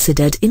largely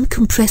considered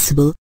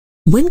incompressible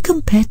when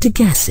compared to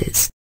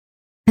gases,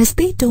 as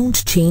they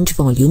don't change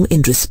volume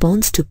in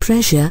response to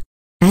pressure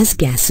as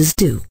gases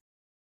do.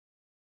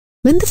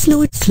 When the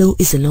fluid flow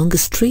is along a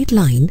straight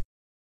line,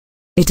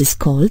 it is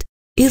called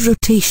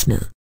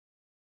irrotational,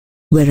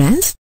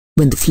 whereas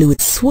when the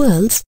fluid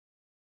swirls,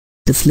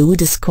 the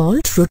fluid is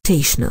called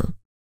rotational.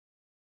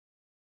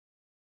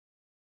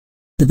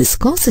 The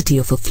viscosity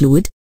of a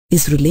fluid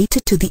is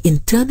related to the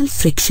internal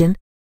friction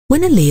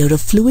when a layer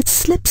of fluid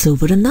slips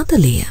over another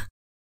layer.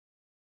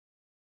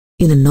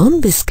 In a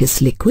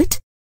non-viscous liquid,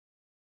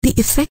 the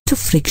effect of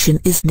friction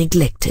is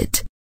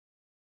neglected.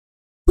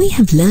 We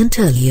have learnt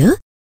earlier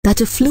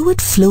that a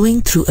fluid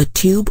flowing through a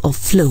tube of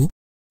flow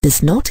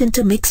does not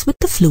intermix with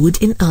the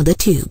fluid in other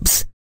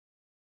tubes.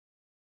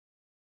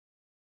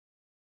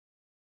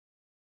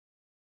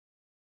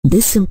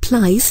 This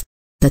implies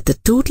that the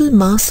total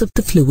mass of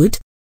the fluid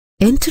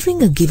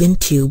entering a given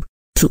tube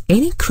through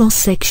any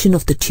cross-section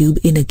of the tube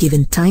in a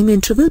given time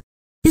interval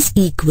is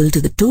equal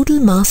to the total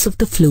mass of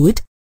the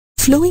fluid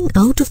flowing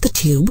out of the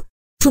tube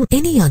from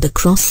any other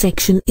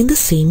cross-section in the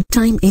same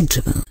time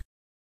interval.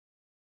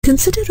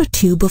 Consider a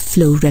tube of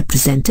flow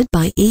represented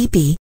by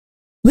AB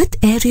with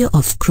area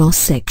of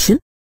cross-section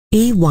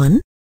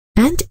A1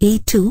 and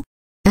A2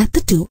 at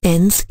the two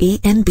ends A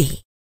and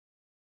B.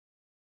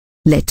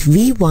 Let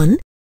V1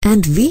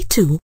 and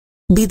V2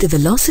 be the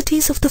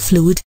velocities of the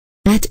fluid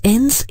at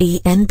ends A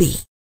and B.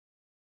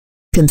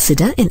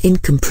 Consider an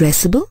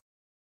incompressible,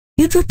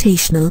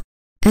 irrotational,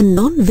 and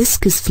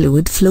non-viscous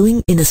fluid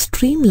flowing in a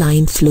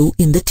streamline flow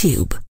in the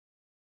tube.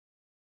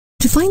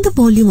 To find the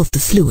volume of the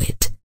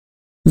fluid,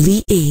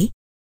 VA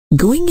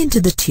going into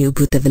the tube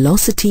with the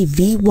velocity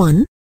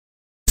V1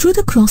 through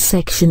the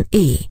cross-section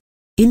A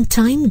in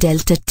time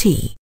delta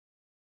t,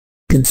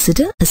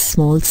 consider a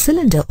small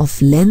cylinder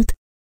of length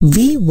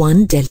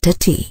V1 delta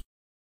t.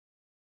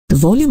 The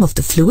volume of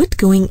the fluid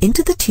going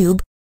into the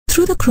tube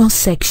through the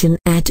cross-section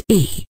at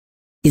A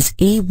is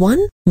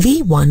A1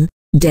 V1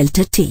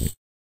 delta t.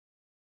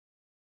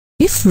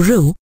 If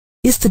ρ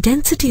is the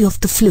density of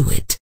the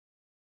fluid,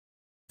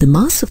 the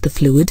mass of the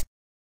fluid,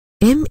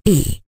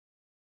 Ma,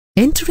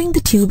 entering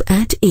the tube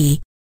at A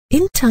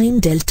in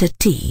time delta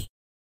t,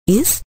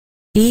 is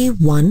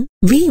A1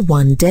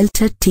 V1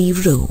 delta t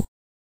ρ.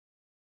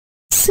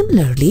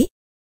 Similarly,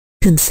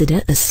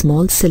 consider a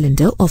small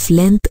cylinder of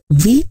length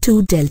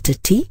V2 delta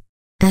t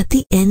at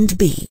the end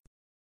B.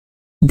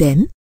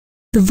 Then,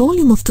 the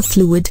volume of the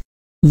fluid,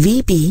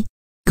 Vb,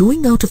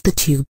 going out of the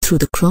tube through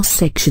the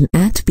cross-section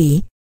at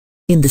B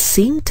in the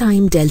same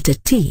time delta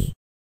t,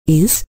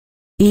 is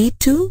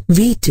A2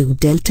 V2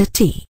 delta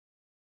t.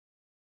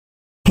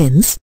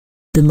 Hence,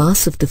 the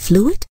mass of the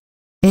fluid,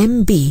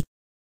 Mb,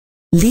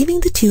 leaving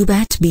the tube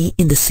at B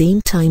in the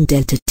same time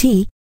delta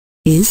t,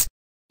 is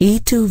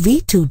A2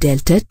 V2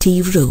 delta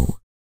t ρ.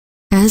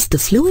 As the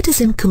fluid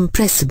is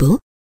incompressible,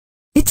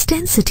 its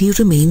density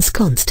remains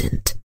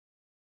constant.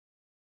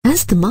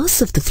 As the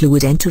mass of the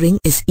fluid entering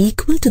is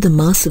equal to the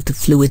mass of the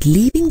fluid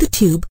leaving the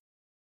tube,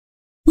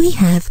 we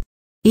have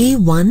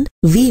A1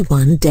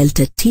 V1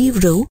 delta T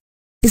rho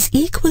is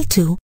equal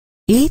to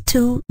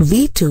A2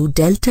 V2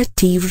 delta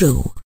T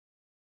rho.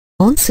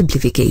 On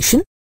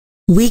simplification,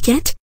 we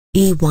get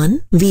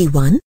A1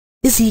 V1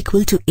 is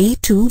equal to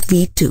A2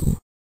 V2.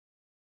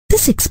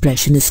 This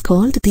expression is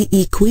called the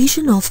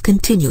equation of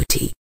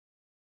continuity.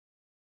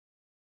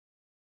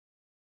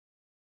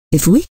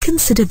 If we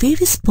consider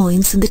various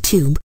points in the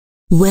tube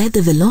where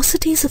the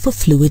velocities of a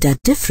fluid are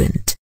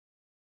different,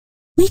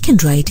 we can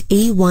write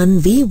A1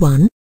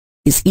 V1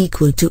 is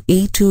equal to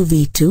A2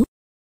 V2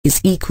 is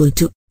equal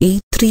to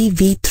A3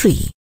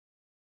 V3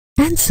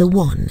 and so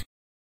on,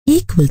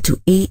 equal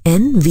to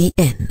AN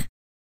Vn.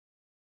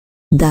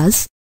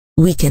 Thus,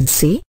 we can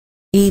say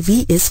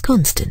AV is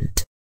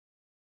constant.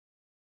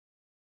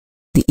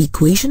 The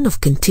equation of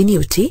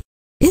continuity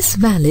is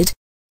valid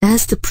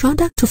as the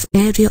product of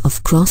area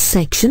of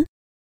cross-section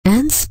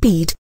and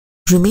speed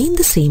remain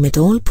the same at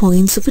all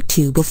points of a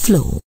tube of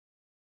flow.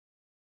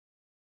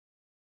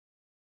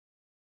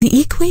 The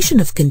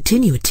equation of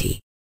continuity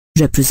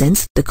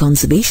represents the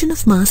conservation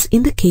of mass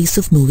in the case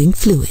of moving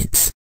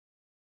fluids.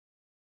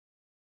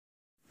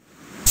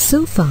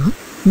 So far,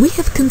 we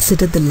have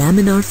considered the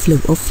laminar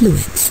flow of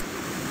fluids.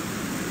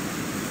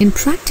 In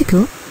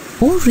practical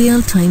or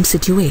real-time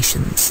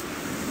situations,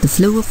 the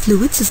flow of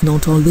fluids is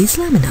not always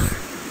laminar.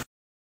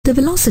 The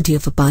velocity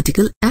of a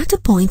particle at a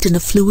point in a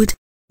fluid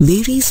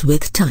varies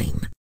with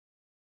time.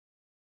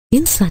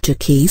 In such a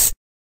case,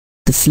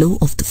 the flow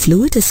of the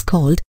fluid is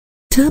called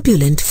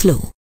turbulent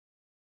flow.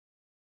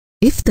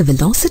 If the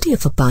velocity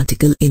of a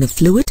particle in a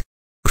fluid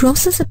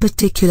crosses a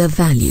particular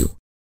value,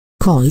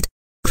 called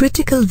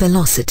critical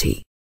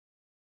velocity,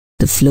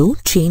 the flow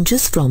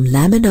changes from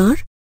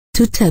laminar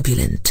to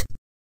turbulent.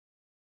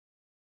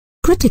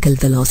 Critical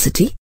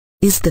velocity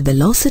is the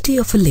velocity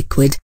of a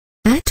liquid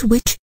at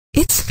which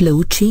its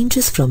flow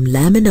changes from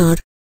laminar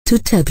to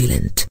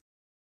turbulent.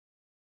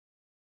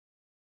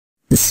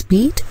 The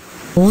speed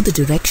or the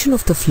direction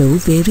of the flow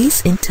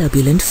varies in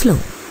turbulent flow.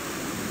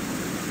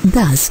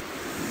 Thus,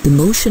 the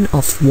motion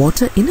of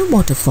water in a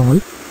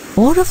waterfall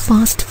or a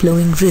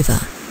fast-flowing river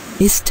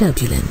is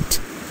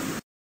turbulent.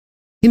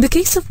 In the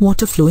case of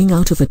water flowing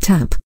out of a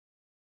tap,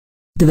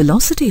 the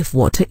velocity of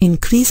water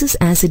increases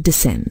as it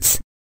descends.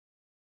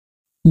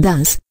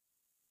 Thus,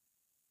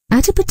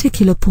 at a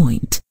particular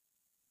point,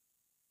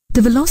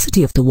 the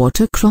velocity of the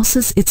water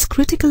crosses its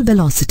critical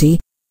velocity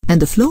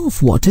and the flow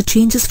of water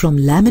changes from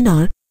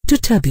laminar to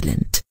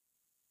turbulent.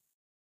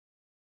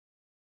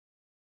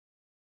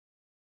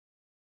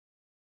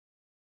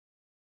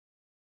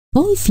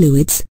 All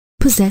fluids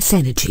possess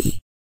energy.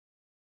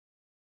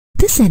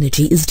 This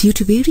energy is due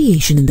to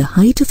variation in the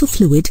height of a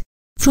fluid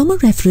from a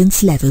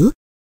reference level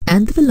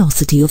and the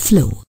velocity of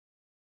flow.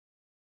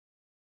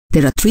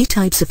 There are three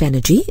types of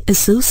energy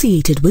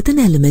associated with an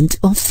element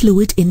of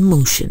fluid in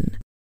motion.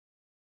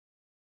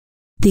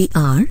 They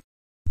are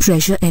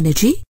pressure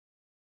energy,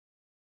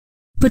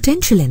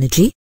 potential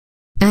energy,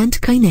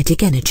 and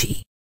kinetic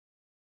energy.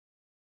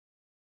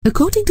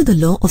 According to the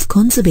law of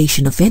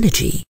conservation of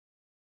energy,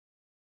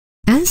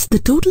 as the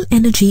total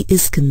energy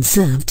is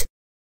conserved,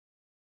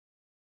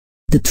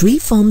 the three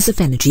forms of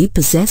energy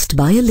possessed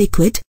by a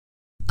liquid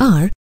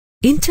are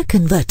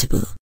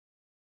interconvertible.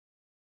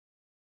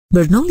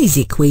 Bernoulli's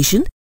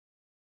equation,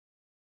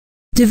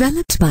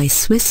 developed by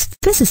Swiss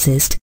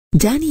physicist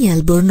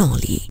Daniel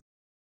Bernoulli,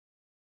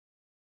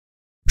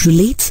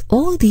 relates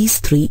all these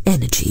three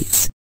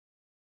energies.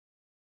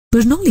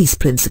 Bernoulli's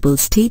principle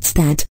states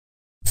that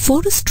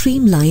for a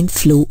streamline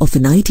flow of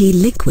an ideal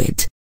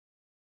liquid,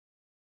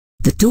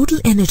 the total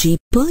energy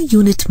per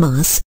unit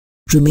mass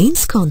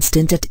remains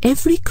constant at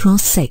every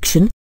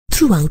cross-section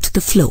throughout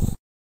the flow.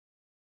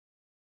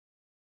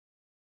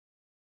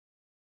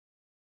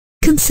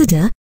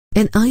 Consider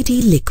an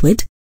ideal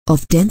liquid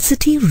of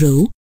density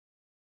ρ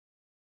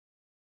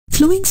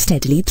flowing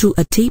steadily through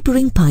a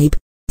tapering pipe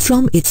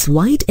from its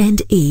wide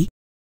end A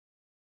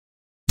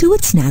to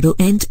its narrow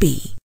end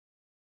B.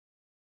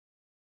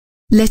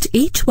 Let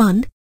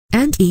H1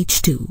 and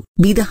H2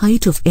 be the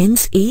height of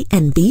ends A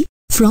and B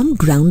from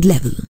ground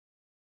level.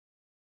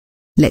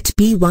 Let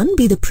P1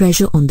 be the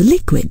pressure on the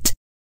liquid,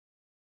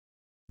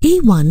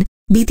 A1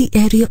 be the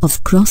area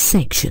of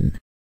cross-section,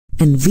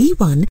 and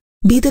V1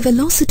 be the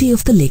velocity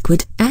of the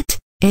liquid at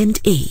end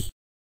A.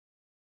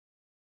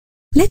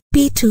 Let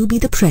P2 be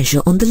the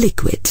pressure on the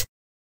liquid,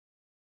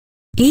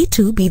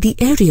 A2 be the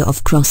area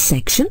of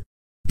cross-section,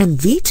 and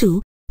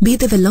V2 be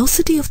the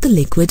velocity of the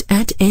liquid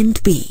at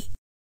end B.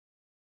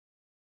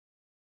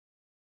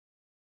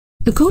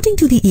 According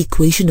to the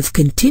equation of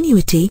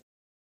continuity,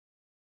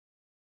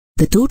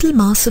 the total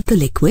mass of the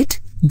liquid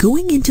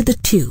going into the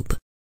tube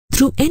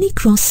through any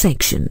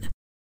cross-section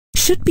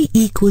should be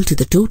equal to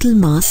the total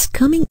mass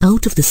coming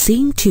out of the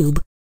same tube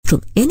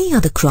from any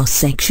other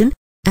cross-section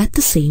at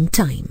the same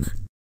time.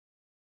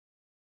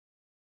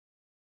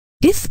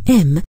 If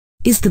m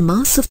is the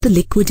mass of the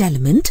liquid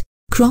element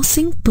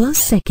crossing per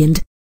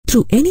second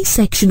through any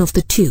section of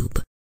the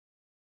tube,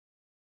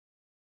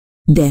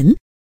 then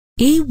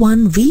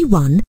A1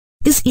 V1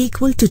 is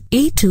equal to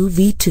A2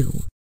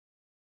 V2.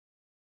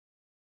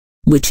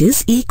 which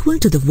is equal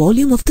to the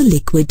volume of the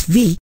liquid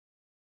V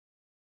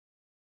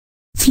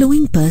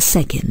flowing per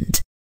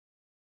second.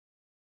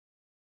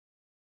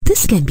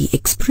 This can be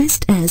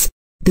expressed as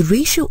the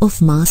ratio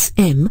of mass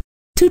m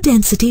to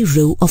density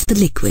ρ of the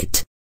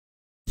liquid.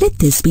 Let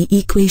this be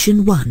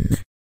equation 1.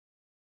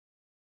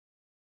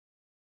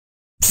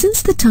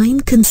 Since the time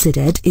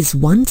considered is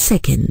 1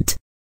 second,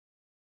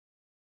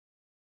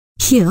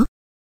 here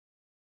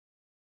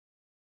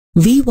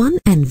V1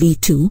 and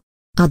V2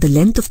 are the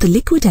length of the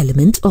liquid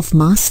element of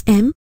mass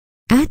m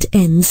at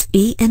ends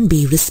A and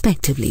B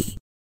respectively.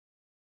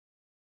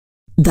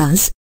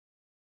 Thus,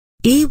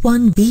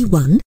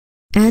 A1V1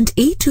 and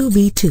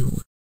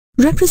A2V2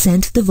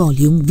 represent the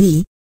volume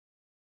V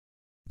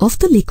of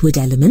the liquid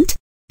element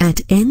at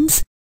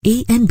ends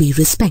A and B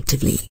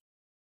respectively.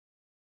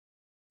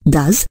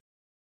 Thus,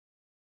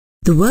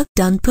 the work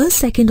done per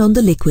second on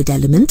the liquid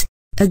element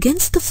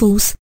against the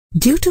force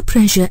due to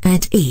pressure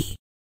at A,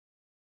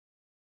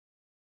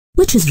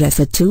 which is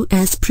referred to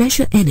as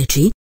pressure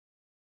energy,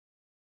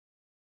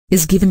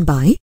 is given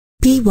by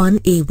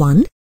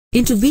P1A1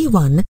 into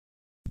V1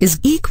 is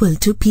equal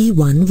to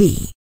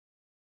P1V.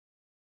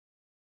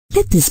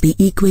 Let this be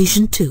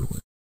equation 2.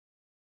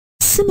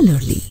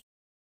 Similarly,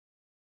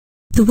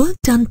 the work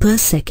done per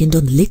second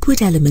on the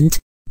liquid element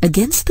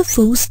against the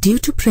force due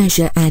to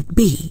pressure at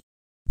B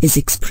is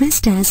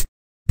expressed as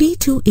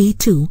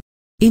P2A2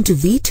 into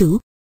V2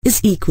 is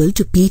equal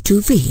to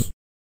P2V.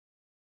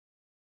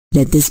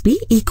 Let this be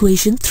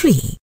equation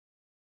 3.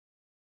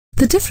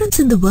 The difference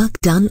in the work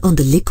done on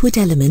the liquid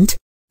element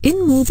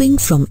in moving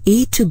from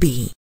A to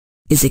B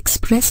is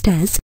expressed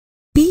as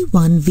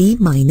P1V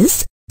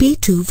minus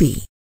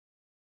P2V.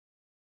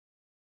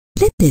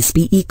 Let this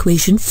be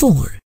equation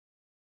 4.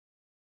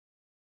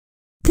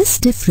 This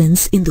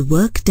difference in the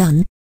work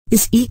done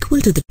is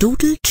equal to the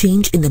total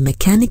change in the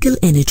mechanical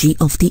energy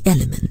of the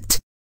element.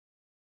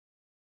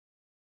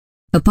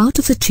 A part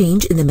of the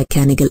change in the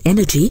mechanical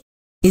energy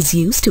is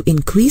used to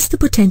increase the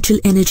potential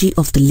energy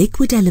of the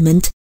liquid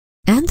element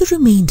and the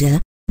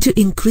remainder to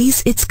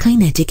increase its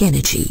kinetic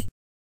energy.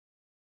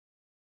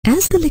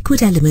 As the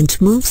liquid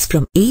element moves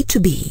from A to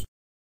B,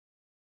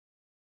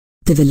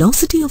 the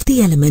velocity of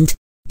the element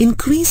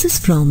increases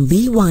from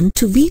V1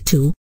 to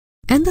V2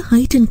 and the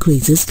height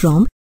increases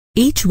from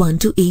H1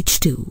 to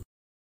H2.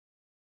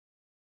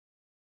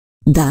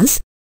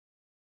 Thus,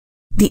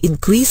 the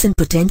increase in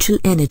potential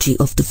energy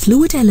of the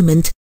fluid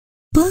element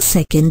per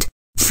second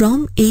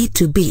from A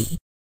to B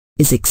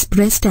is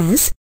expressed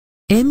as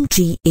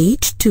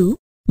mgh2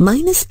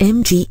 minus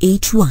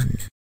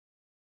mgh1.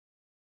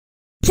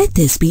 Let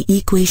this be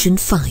equation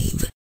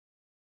 5.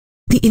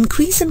 The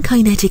increase in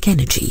kinetic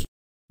energy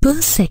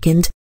per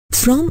second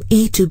from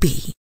A to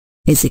B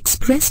is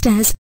expressed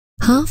as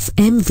half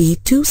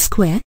mv2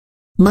 square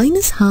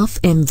minus half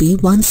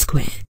mv1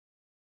 square.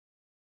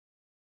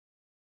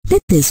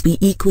 Let this be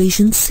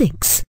equation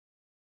 6.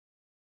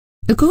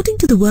 According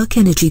to the work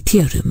energy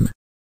theorem,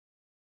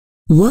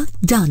 work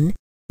done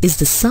is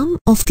the sum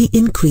of the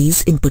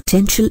increase in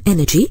potential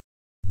energy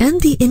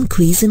and the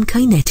increase in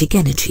kinetic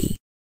energy.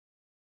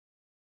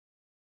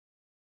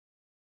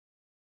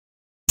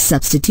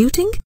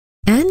 Substituting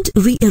and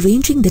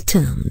rearranging the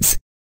terms,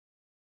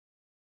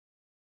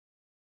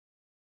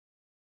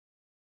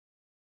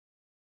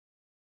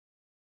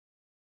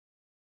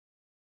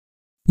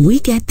 we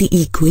get the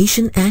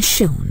equation as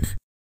shown.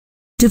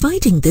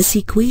 Dividing this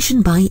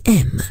equation by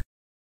m,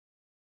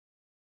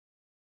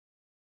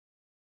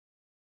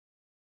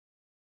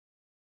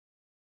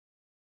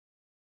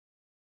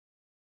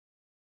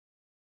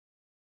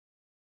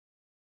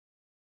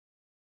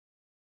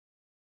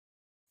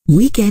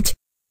 we get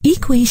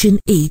equation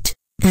 8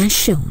 as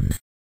shown.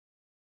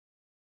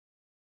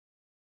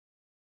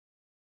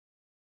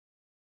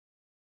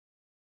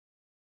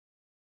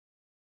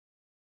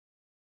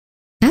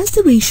 As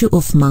the ratio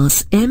of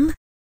mass m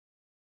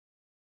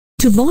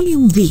to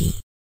volume V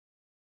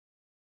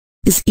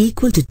is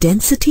equal to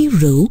density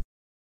ρ,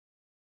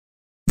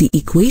 the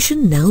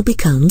equation now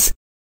becomes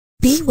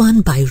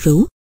P1 by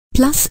ρ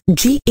plus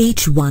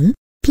GH1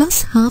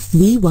 plus half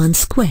V1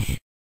 square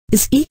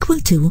is equal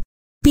to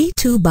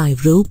P2 by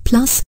ρ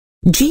plus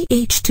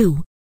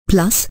GH2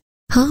 plus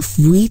half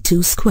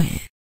V2 square.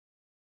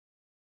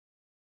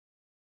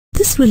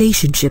 This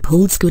relationship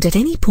holds good at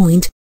any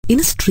point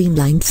in a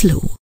streamlined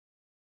flow.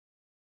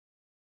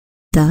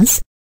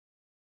 Thus,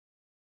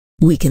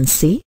 we can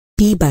say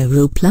P by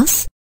ρ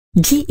plus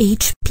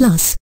GH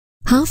plus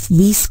half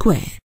V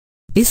square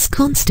is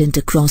constant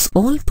across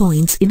all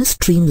points in a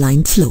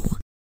streamlined flow.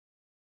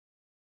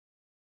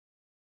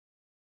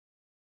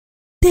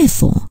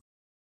 Therefore,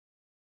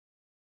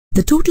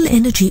 the total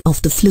energy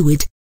of the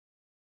fluid,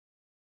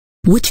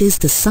 which is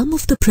the sum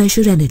of the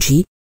pressure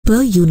energy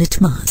per unit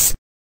mass,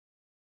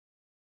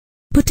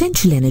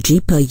 potential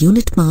energy per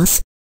unit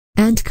mass,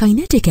 and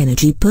kinetic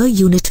energy per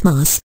unit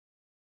mass,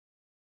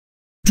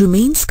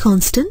 remains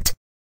constant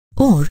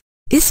or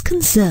is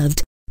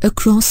conserved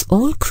across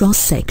all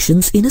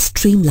cross-sections in a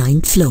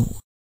streamlined flow.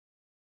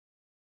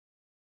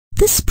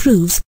 This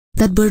proves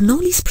that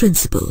Bernoulli's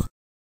principle,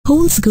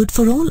 holds good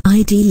for all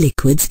ideal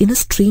liquids in a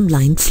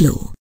streamlined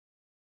flow.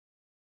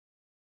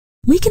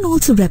 We can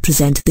also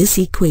represent this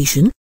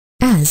equation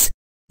as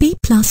P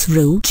plus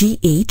rho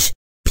GH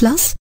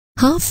plus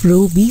half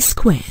rho V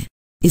square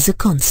is a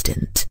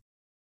constant.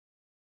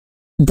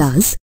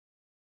 Thus,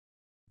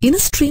 in a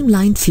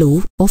streamlined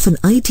flow of an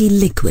ideal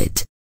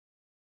liquid,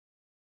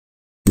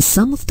 the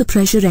sum of the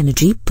pressure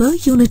energy per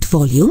unit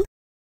volume,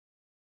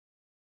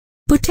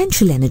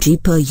 potential energy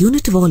per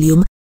unit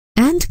volume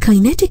and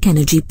kinetic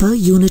energy per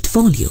unit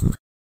volume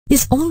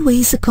is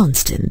always a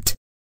constant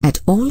at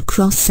all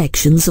cross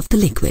sections of the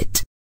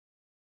liquid.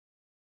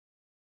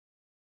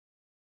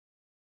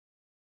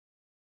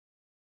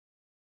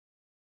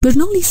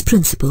 Bernoulli's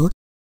principle,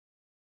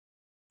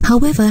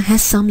 however,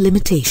 has some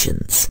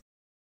limitations.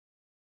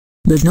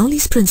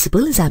 Bernoulli's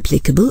principle is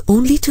applicable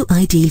only to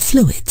ideal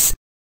fluids,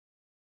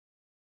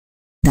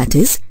 that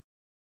is,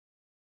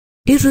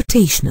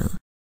 irrotational,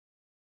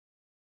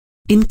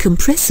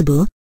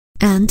 incompressible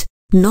and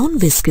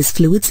non-viscous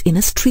fluids in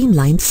a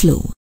streamlined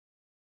flow.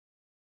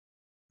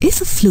 If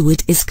a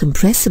fluid is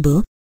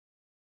compressible,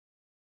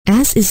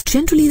 as is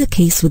generally the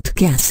case with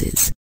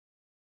gases,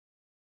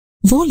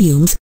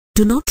 volumes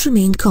do not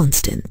remain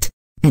constant,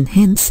 and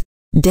hence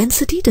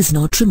density does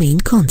not remain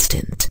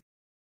constant.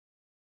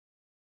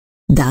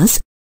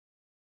 Thus,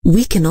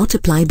 we cannot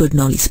apply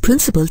Bernoulli's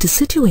principle to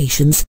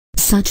situations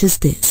such as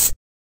this.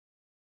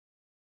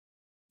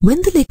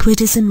 When the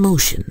liquid is in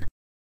motion,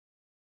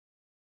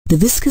 the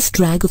viscous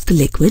drag of the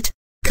liquid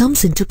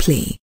comes into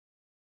play,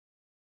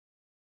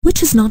 which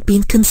has not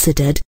been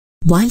considered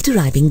while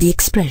deriving the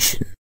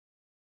expression.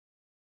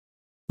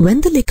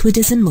 When the liquid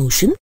is in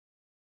motion,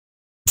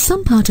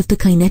 some part of the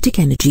kinetic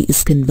energy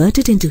is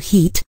converted into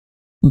heat,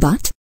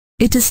 but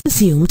it is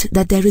assumed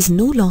that there is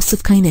no loss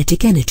of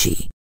kinetic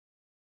energy.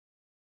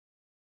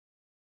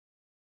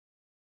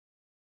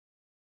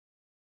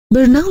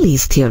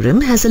 Bernoulli's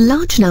theorem has a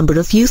large number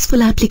of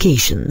useful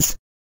applications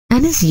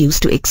and is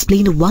used to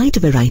explain a wide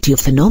variety of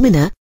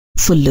phenomena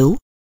for low,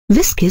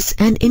 viscous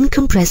and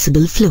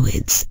incompressible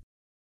fluids.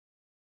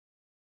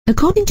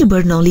 According to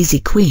Bernoulli's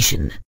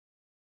equation,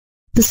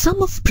 the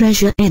sum of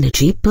pressure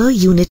energy per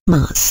unit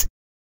mass,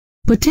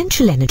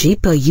 potential energy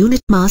per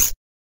unit mass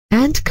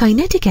and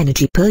kinetic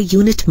energy per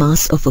unit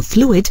mass of a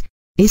fluid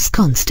is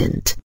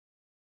constant.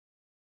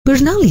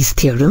 Bernoulli's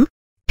theorem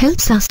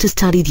helps us to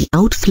study the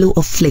outflow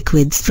of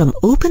liquids from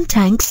open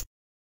tanks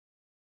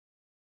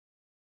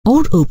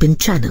or open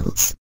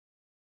channels.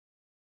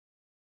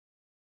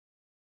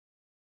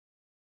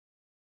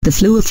 The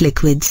flow of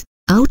liquids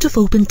out of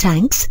open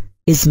tanks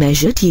is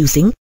measured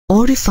using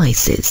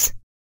orifices.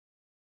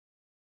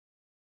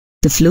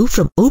 The flow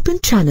from open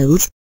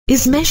channels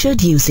is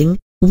measured using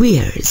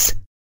weirs.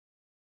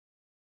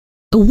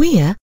 A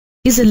weir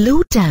is a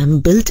low dam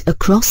built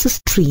across a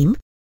stream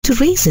to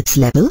raise its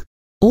level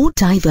or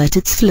divert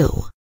its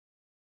flow.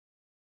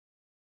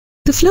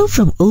 The flow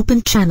from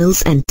open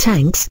channels and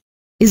tanks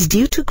is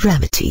due to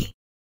gravity,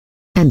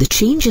 and the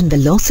change in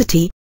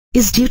velocity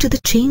is due to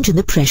the change in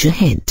the pressure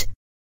head.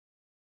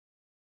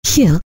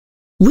 Here,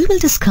 we will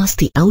discuss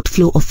the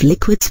outflow of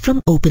liquids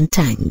from open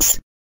tanks.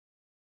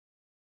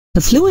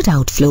 A fluid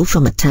outflow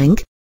from a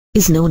tank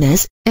is known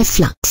as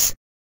efflux.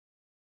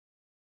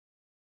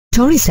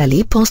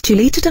 Torricelli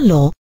postulated a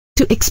law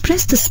to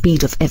express the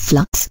speed of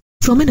efflux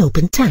from an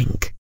open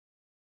tank,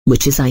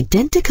 which is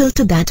identical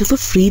to that of a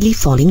freely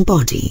falling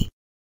body.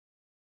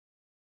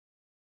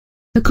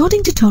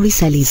 According to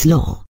Torricelli's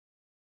law,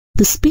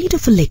 the speed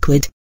of a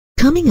liquid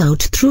coming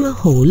out through a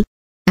hole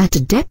at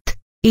a depth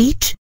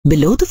h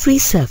below the free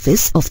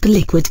surface of the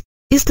liquid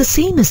is the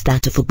same as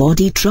that of a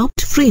body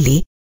dropped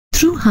freely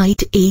through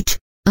height h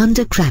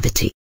under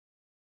gravity.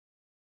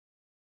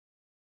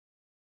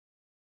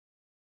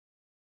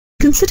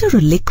 Consider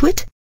a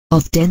liquid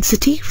of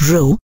density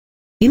ρ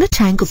in a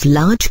tank of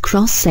large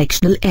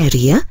cross-sectional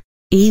area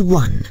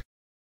A1.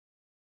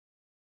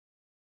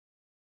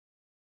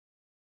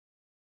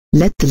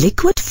 Let the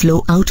liquid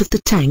flow out of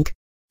the tank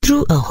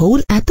through a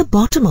hole at the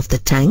bottom of the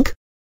tank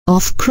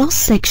of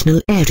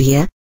cross-sectional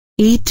area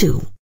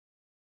A2.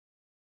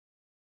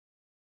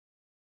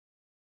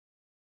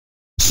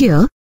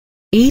 Here,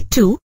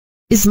 A2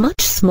 is much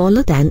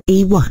smaller than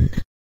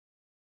A1.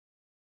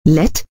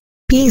 Let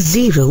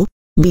P0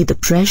 be the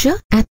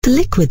pressure at the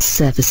liquid's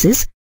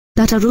surfaces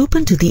that are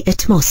open to the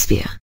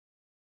atmosphere,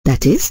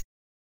 that is,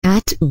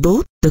 at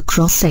both the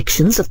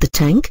cross-sections of the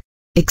tank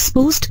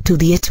exposed to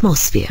the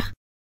atmosphere.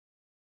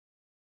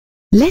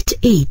 Let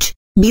h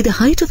be the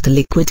height of the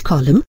liquid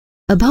column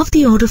above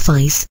the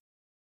orifice.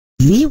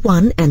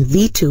 V1 and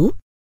V2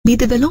 be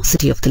the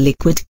velocity of the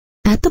liquid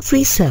at the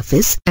free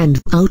surface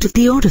and out of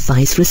the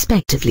orifice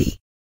respectively.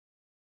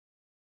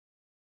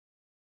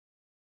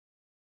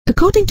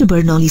 According to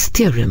Bernoulli's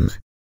theorem,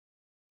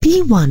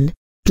 P1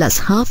 plus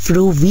half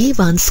rho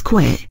V1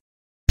 square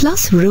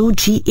plus rho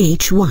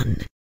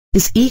GH1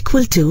 is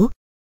equal to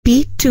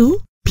P2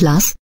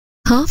 plus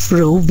half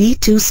rho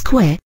V2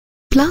 square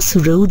plus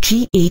rho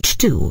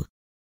GH2,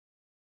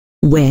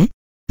 where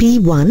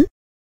P1,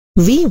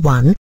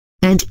 V1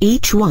 and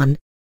H1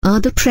 are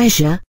the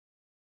pressure,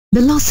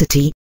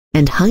 velocity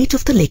and height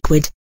of the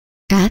liquid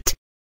at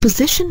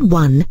position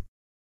 1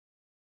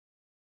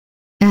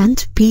 and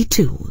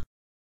P2.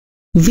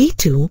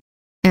 V2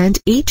 and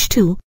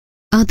H2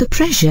 are the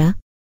pressure,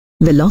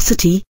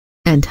 velocity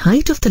and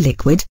height of the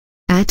liquid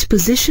at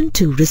position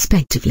 2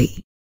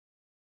 respectively.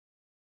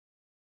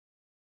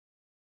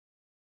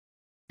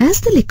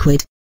 As the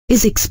liquid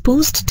is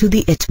exposed to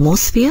the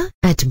atmosphere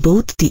at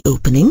both the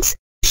openings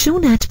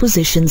shown at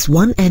positions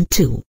 1 and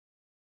 2,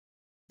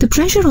 the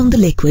pressure on the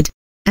liquid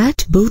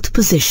at both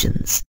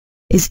positions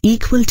is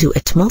equal to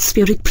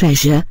atmospheric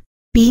pressure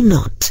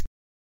P0.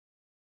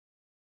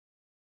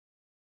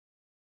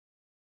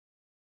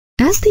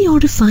 As the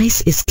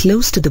orifice is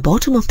close to the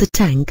bottom of the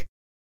tank,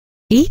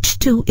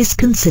 H2 is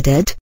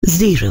considered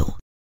 0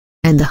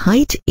 and the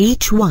height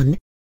H1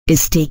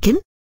 is taken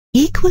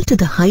equal to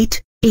the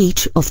height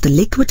H of the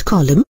liquid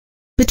column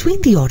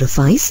between the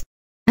orifice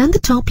and the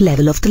top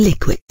level of the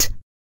liquid.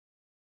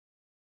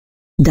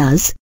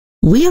 Thus,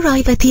 we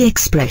arrive at the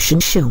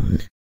expression shown.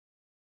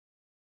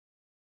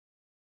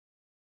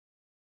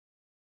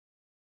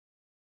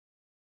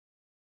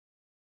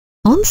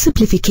 On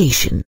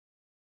simplification,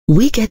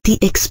 we get the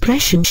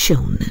expression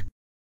shown.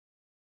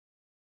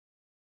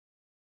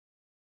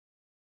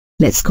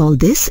 Let's call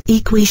this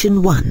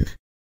equation 1.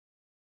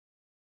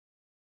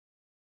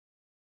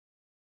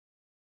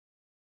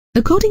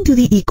 According to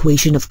the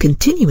equation of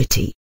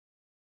continuity,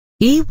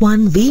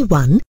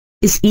 A1V1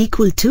 is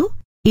equal to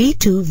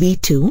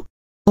A2V2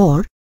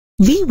 or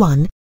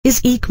V1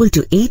 is equal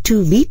to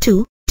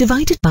A2V2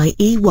 divided by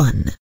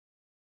A1.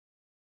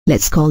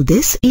 Let's call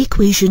this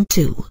equation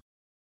 2.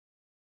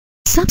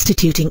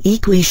 Substituting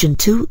equation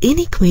 2 in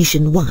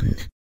equation 1.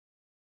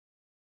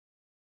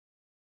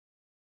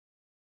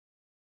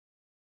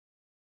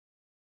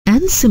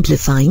 And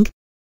simplifying,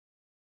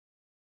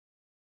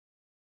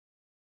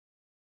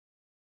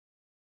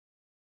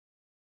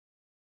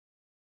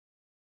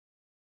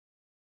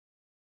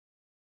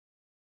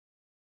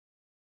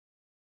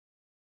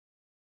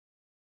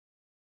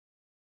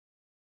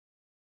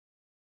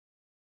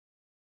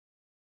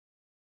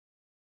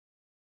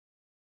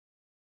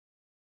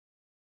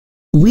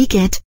 we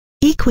get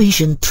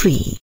equation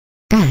 3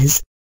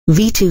 as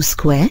V2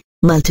 square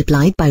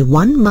multiplied by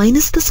 1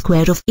 minus the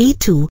square of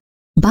A2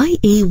 by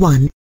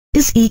A1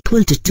 is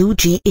equal to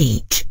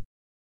 2GH.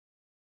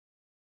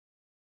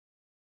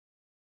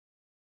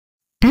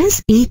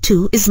 As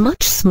A2 is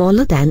much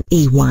smaller than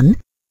A1,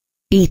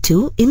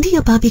 A2 in the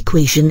above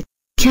equation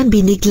can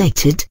be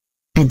neglected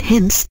and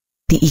hence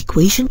the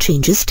equation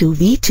changes to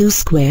V2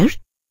 square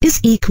is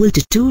equal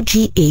to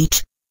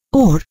 2GH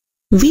or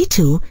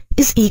V2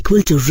 is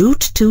equal to root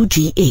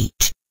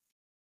 2GH.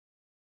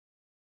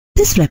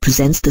 This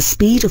represents the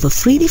speed of a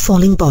freely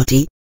falling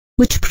body,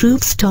 which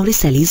proves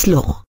Torricelli's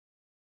law.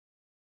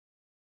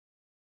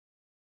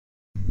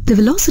 The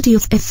velocity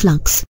of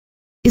efflux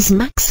is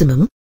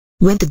maximum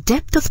when the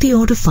depth of the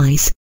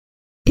orifice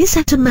is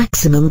at a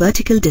maximum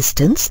vertical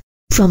distance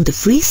from the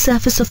free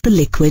surface of the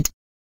liquid,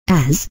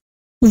 as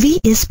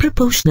V is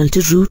proportional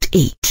to root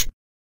H.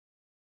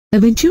 A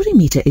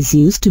venturimeter is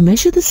used to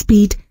measure the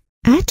speed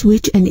at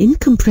which an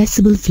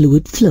incompressible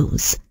fluid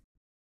flows.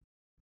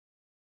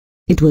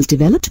 It was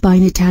developed by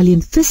an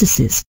Italian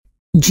physicist,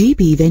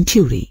 G.B.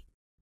 Venturi.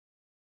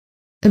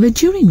 A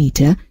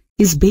venturimeter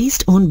is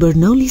based on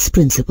Bernoulli's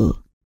principle.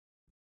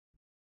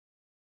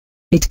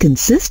 It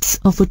consists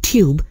of a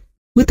tube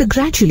with a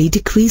gradually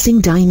decreasing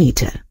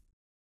diameter,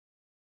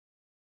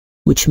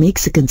 which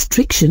makes a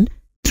constriction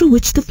through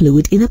which the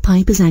fluid in a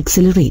pipe is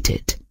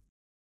accelerated,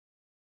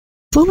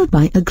 followed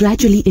by a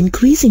gradually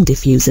increasing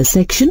diffuser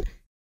section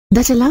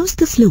that allows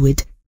the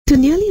fluid to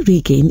nearly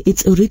regain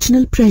its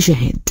original pressure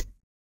head.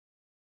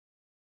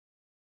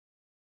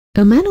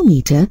 A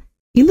manometer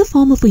in the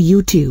form of a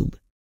U-tube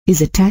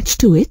is attached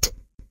to it,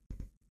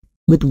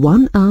 with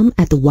one arm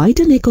at the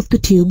wider neck of the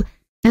tube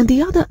and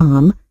the other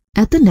arm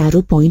at the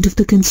narrow point of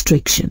the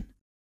constriction.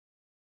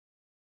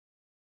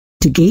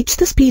 To gauge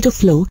the speed of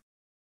flow,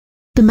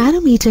 the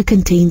manometer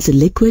contains a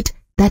liquid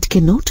that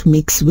cannot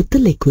mix with the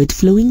liquid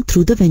flowing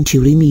through the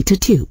venturimeter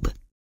tube.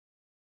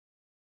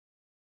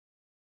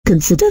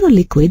 Consider a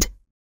liquid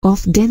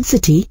of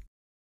density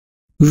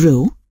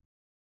ρ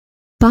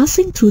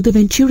passing through the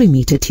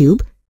venturimeter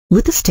tube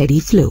with a steady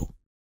flow.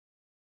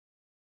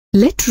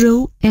 Let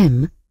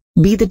ρm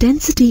be the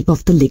density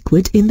of the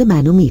liquid in the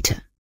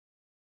manometer.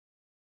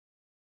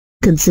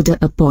 Consider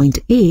a point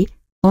A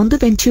on the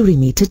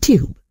venturimeter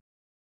tube,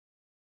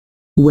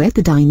 where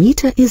the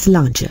diameter is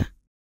larger.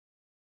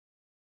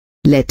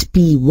 Let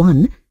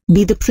P1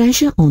 be the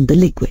pressure on the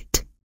liquid.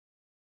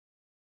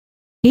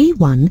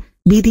 A1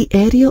 be the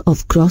area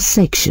of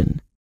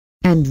cross-section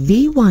and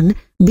V1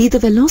 be the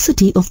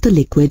velocity of the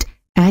liquid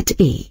at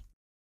A.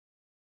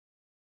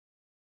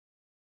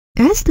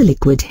 As the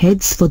liquid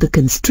heads for the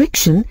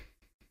constriction,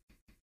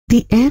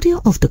 the area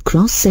of the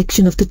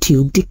cross-section of the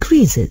tube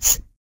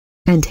decreases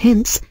and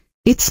hence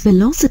its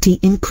velocity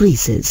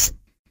increases,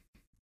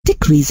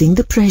 decreasing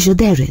the pressure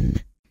therein.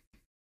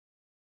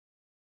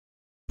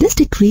 This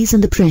decrease in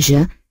the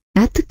pressure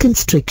at the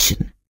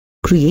constriction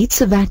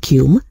creates a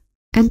vacuum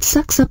and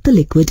sucks up the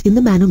liquid in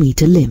the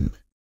manometer limb.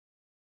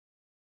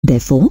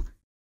 Therefore,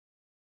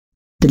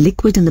 the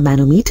liquid in the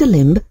manometer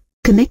limb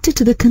connected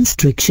to the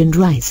constriction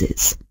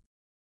rises.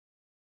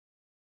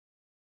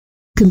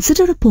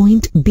 Consider a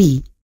point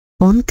B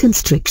on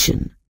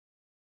constriction.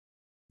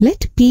 Let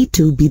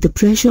P2 be the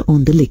pressure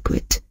on the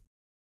liquid,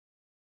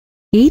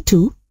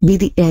 A2 be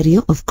the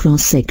area of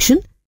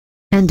cross-section,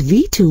 and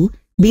V2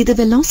 be the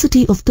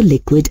velocity of the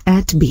liquid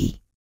at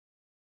B.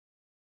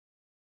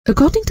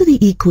 According to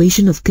the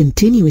equation of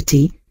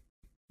continuity,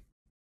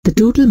 the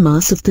total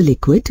mass of the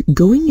liquid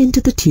going into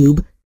the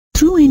tube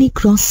through any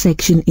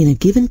cross-section in a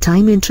given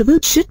time interval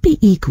should be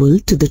equal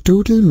to the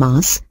total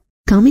mass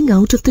coming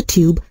out of the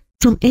tube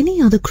from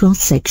any other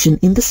cross-section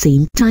in the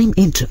same time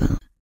interval.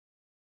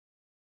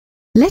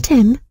 Let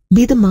m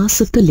be the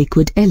mass of the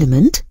liquid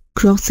element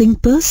crossing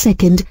per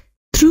second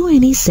through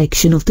any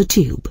section of the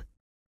tube.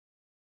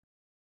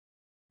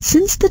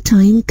 Since the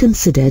time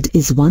considered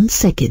is 1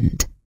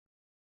 second,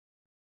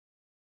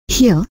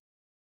 here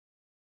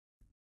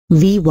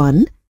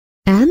V1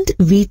 and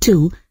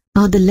V2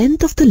 are the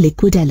length of the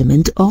liquid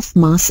element of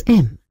mass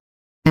m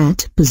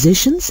at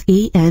positions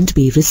A and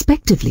B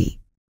respectively.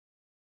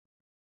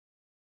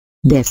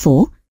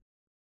 Therefore,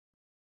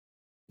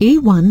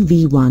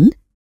 A1V1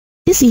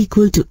 is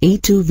equal to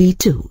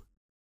A2V2,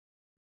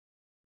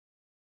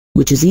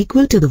 which is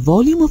equal to the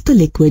volume of the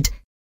liquid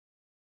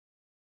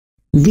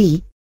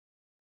V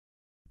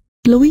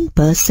flowing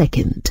per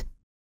second.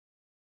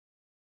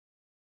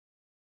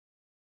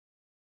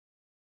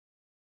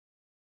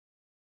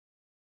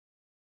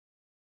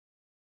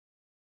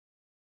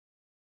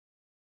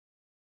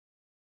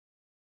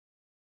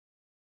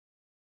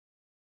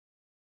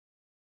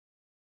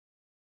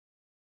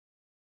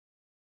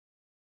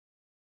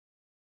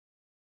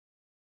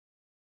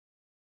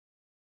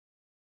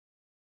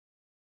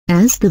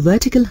 As the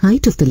vertical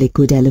height of the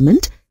liquid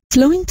element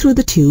flowing through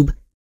the tube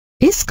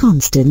is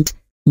constant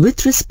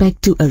with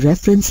respect to a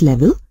reference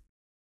level,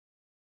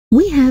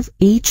 we have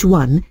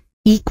H1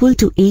 equal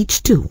to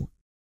H2,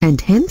 and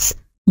hence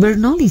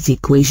Bernoulli's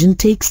equation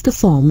takes the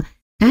form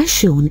as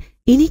shown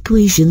in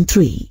equation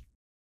 3.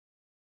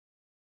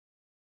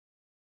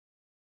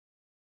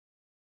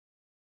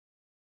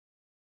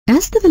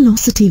 As the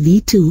velocity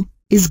V2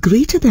 is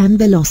greater than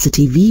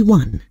velocity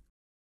V1,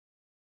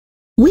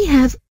 we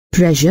have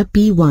pressure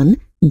P1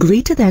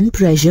 greater than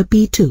pressure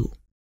P2.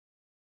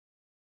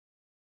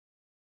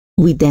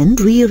 We then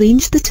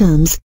rearrange the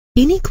terms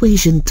in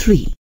equation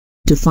 3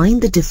 to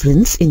find the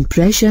difference in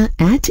pressure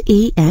at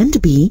A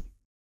and B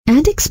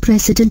and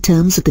express it in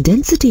terms of the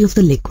density of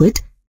the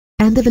liquid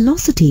and the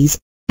velocities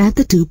at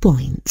the 2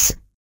 points.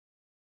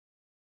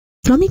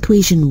 From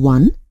equation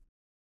 1,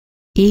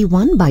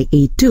 A1 by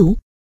A2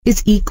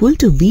 is equal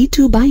to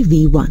V2 by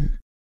V1.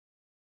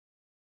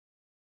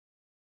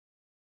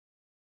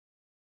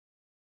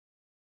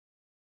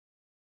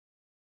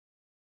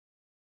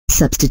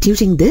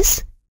 Substituting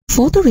this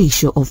for the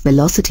ratio of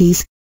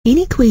velocities in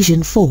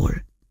equation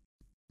 4,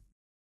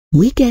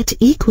 we get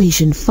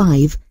equation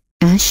 5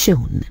 as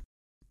shown.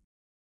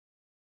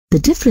 The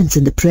difference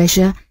in the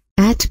pressure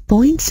at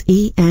points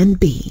A and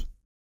B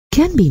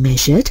can be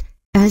measured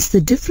as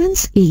the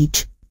difference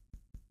H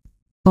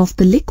of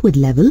the liquid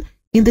level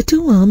in the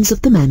 2 arms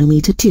of the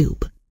manometer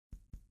tube.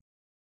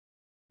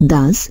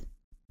 Thus,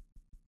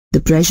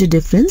 the pressure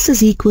difference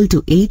is equal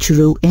to H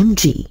rho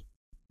mg.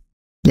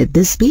 Let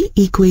this be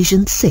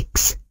equation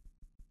 6.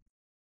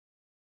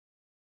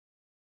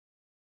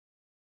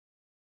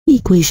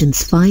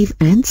 Equations 5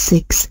 and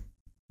 6,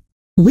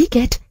 we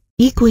get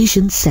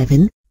equation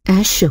 7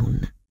 as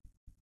shown.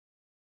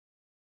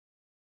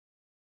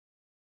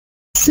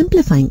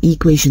 Simplifying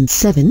equation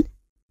 7,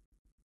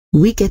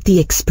 we get the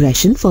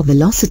expression for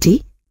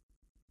velocity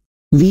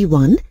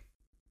V1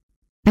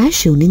 as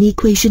shown in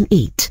equation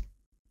 8.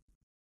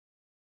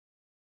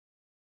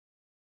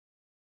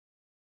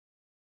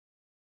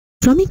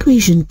 From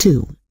equation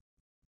 2,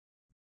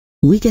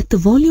 we get the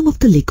volume of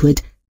the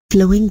liquid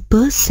flowing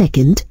per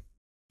second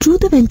through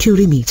the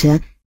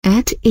venturimeter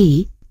at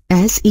A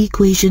as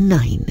equation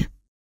 9.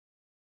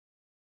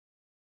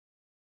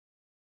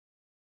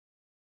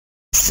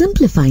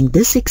 Simplifying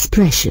this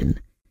expression,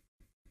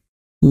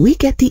 we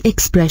get the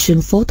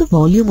expression for the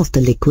volume of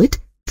the liquid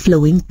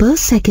flowing per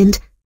second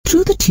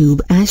through the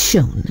tube as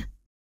shown.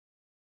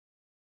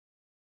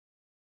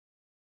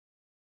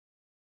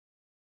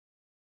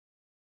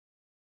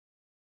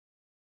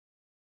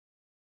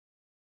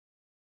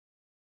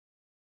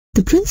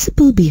 The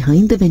principle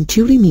behind the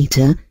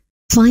venturimeter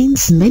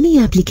finds many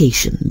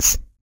applications.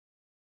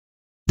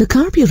 The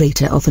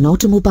carburetor of an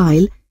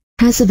automobile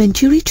has a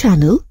venturi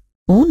channel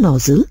or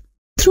nozzle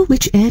through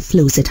which air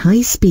flows at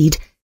high speed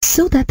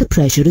so that the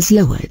pressure is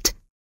lowered.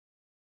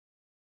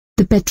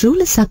 The petrol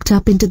is sucked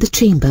up into the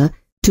chamber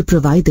to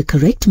provide the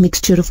correct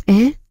mixture of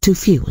air to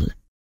fuel,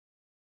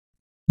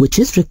 which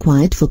is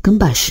required for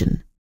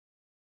combustion.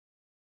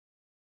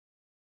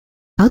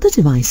 Other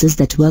devices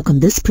that work on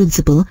this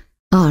principle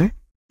are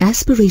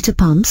aspirator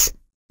pumps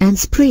and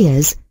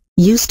sprayers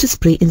used to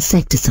spray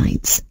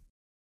insecticides.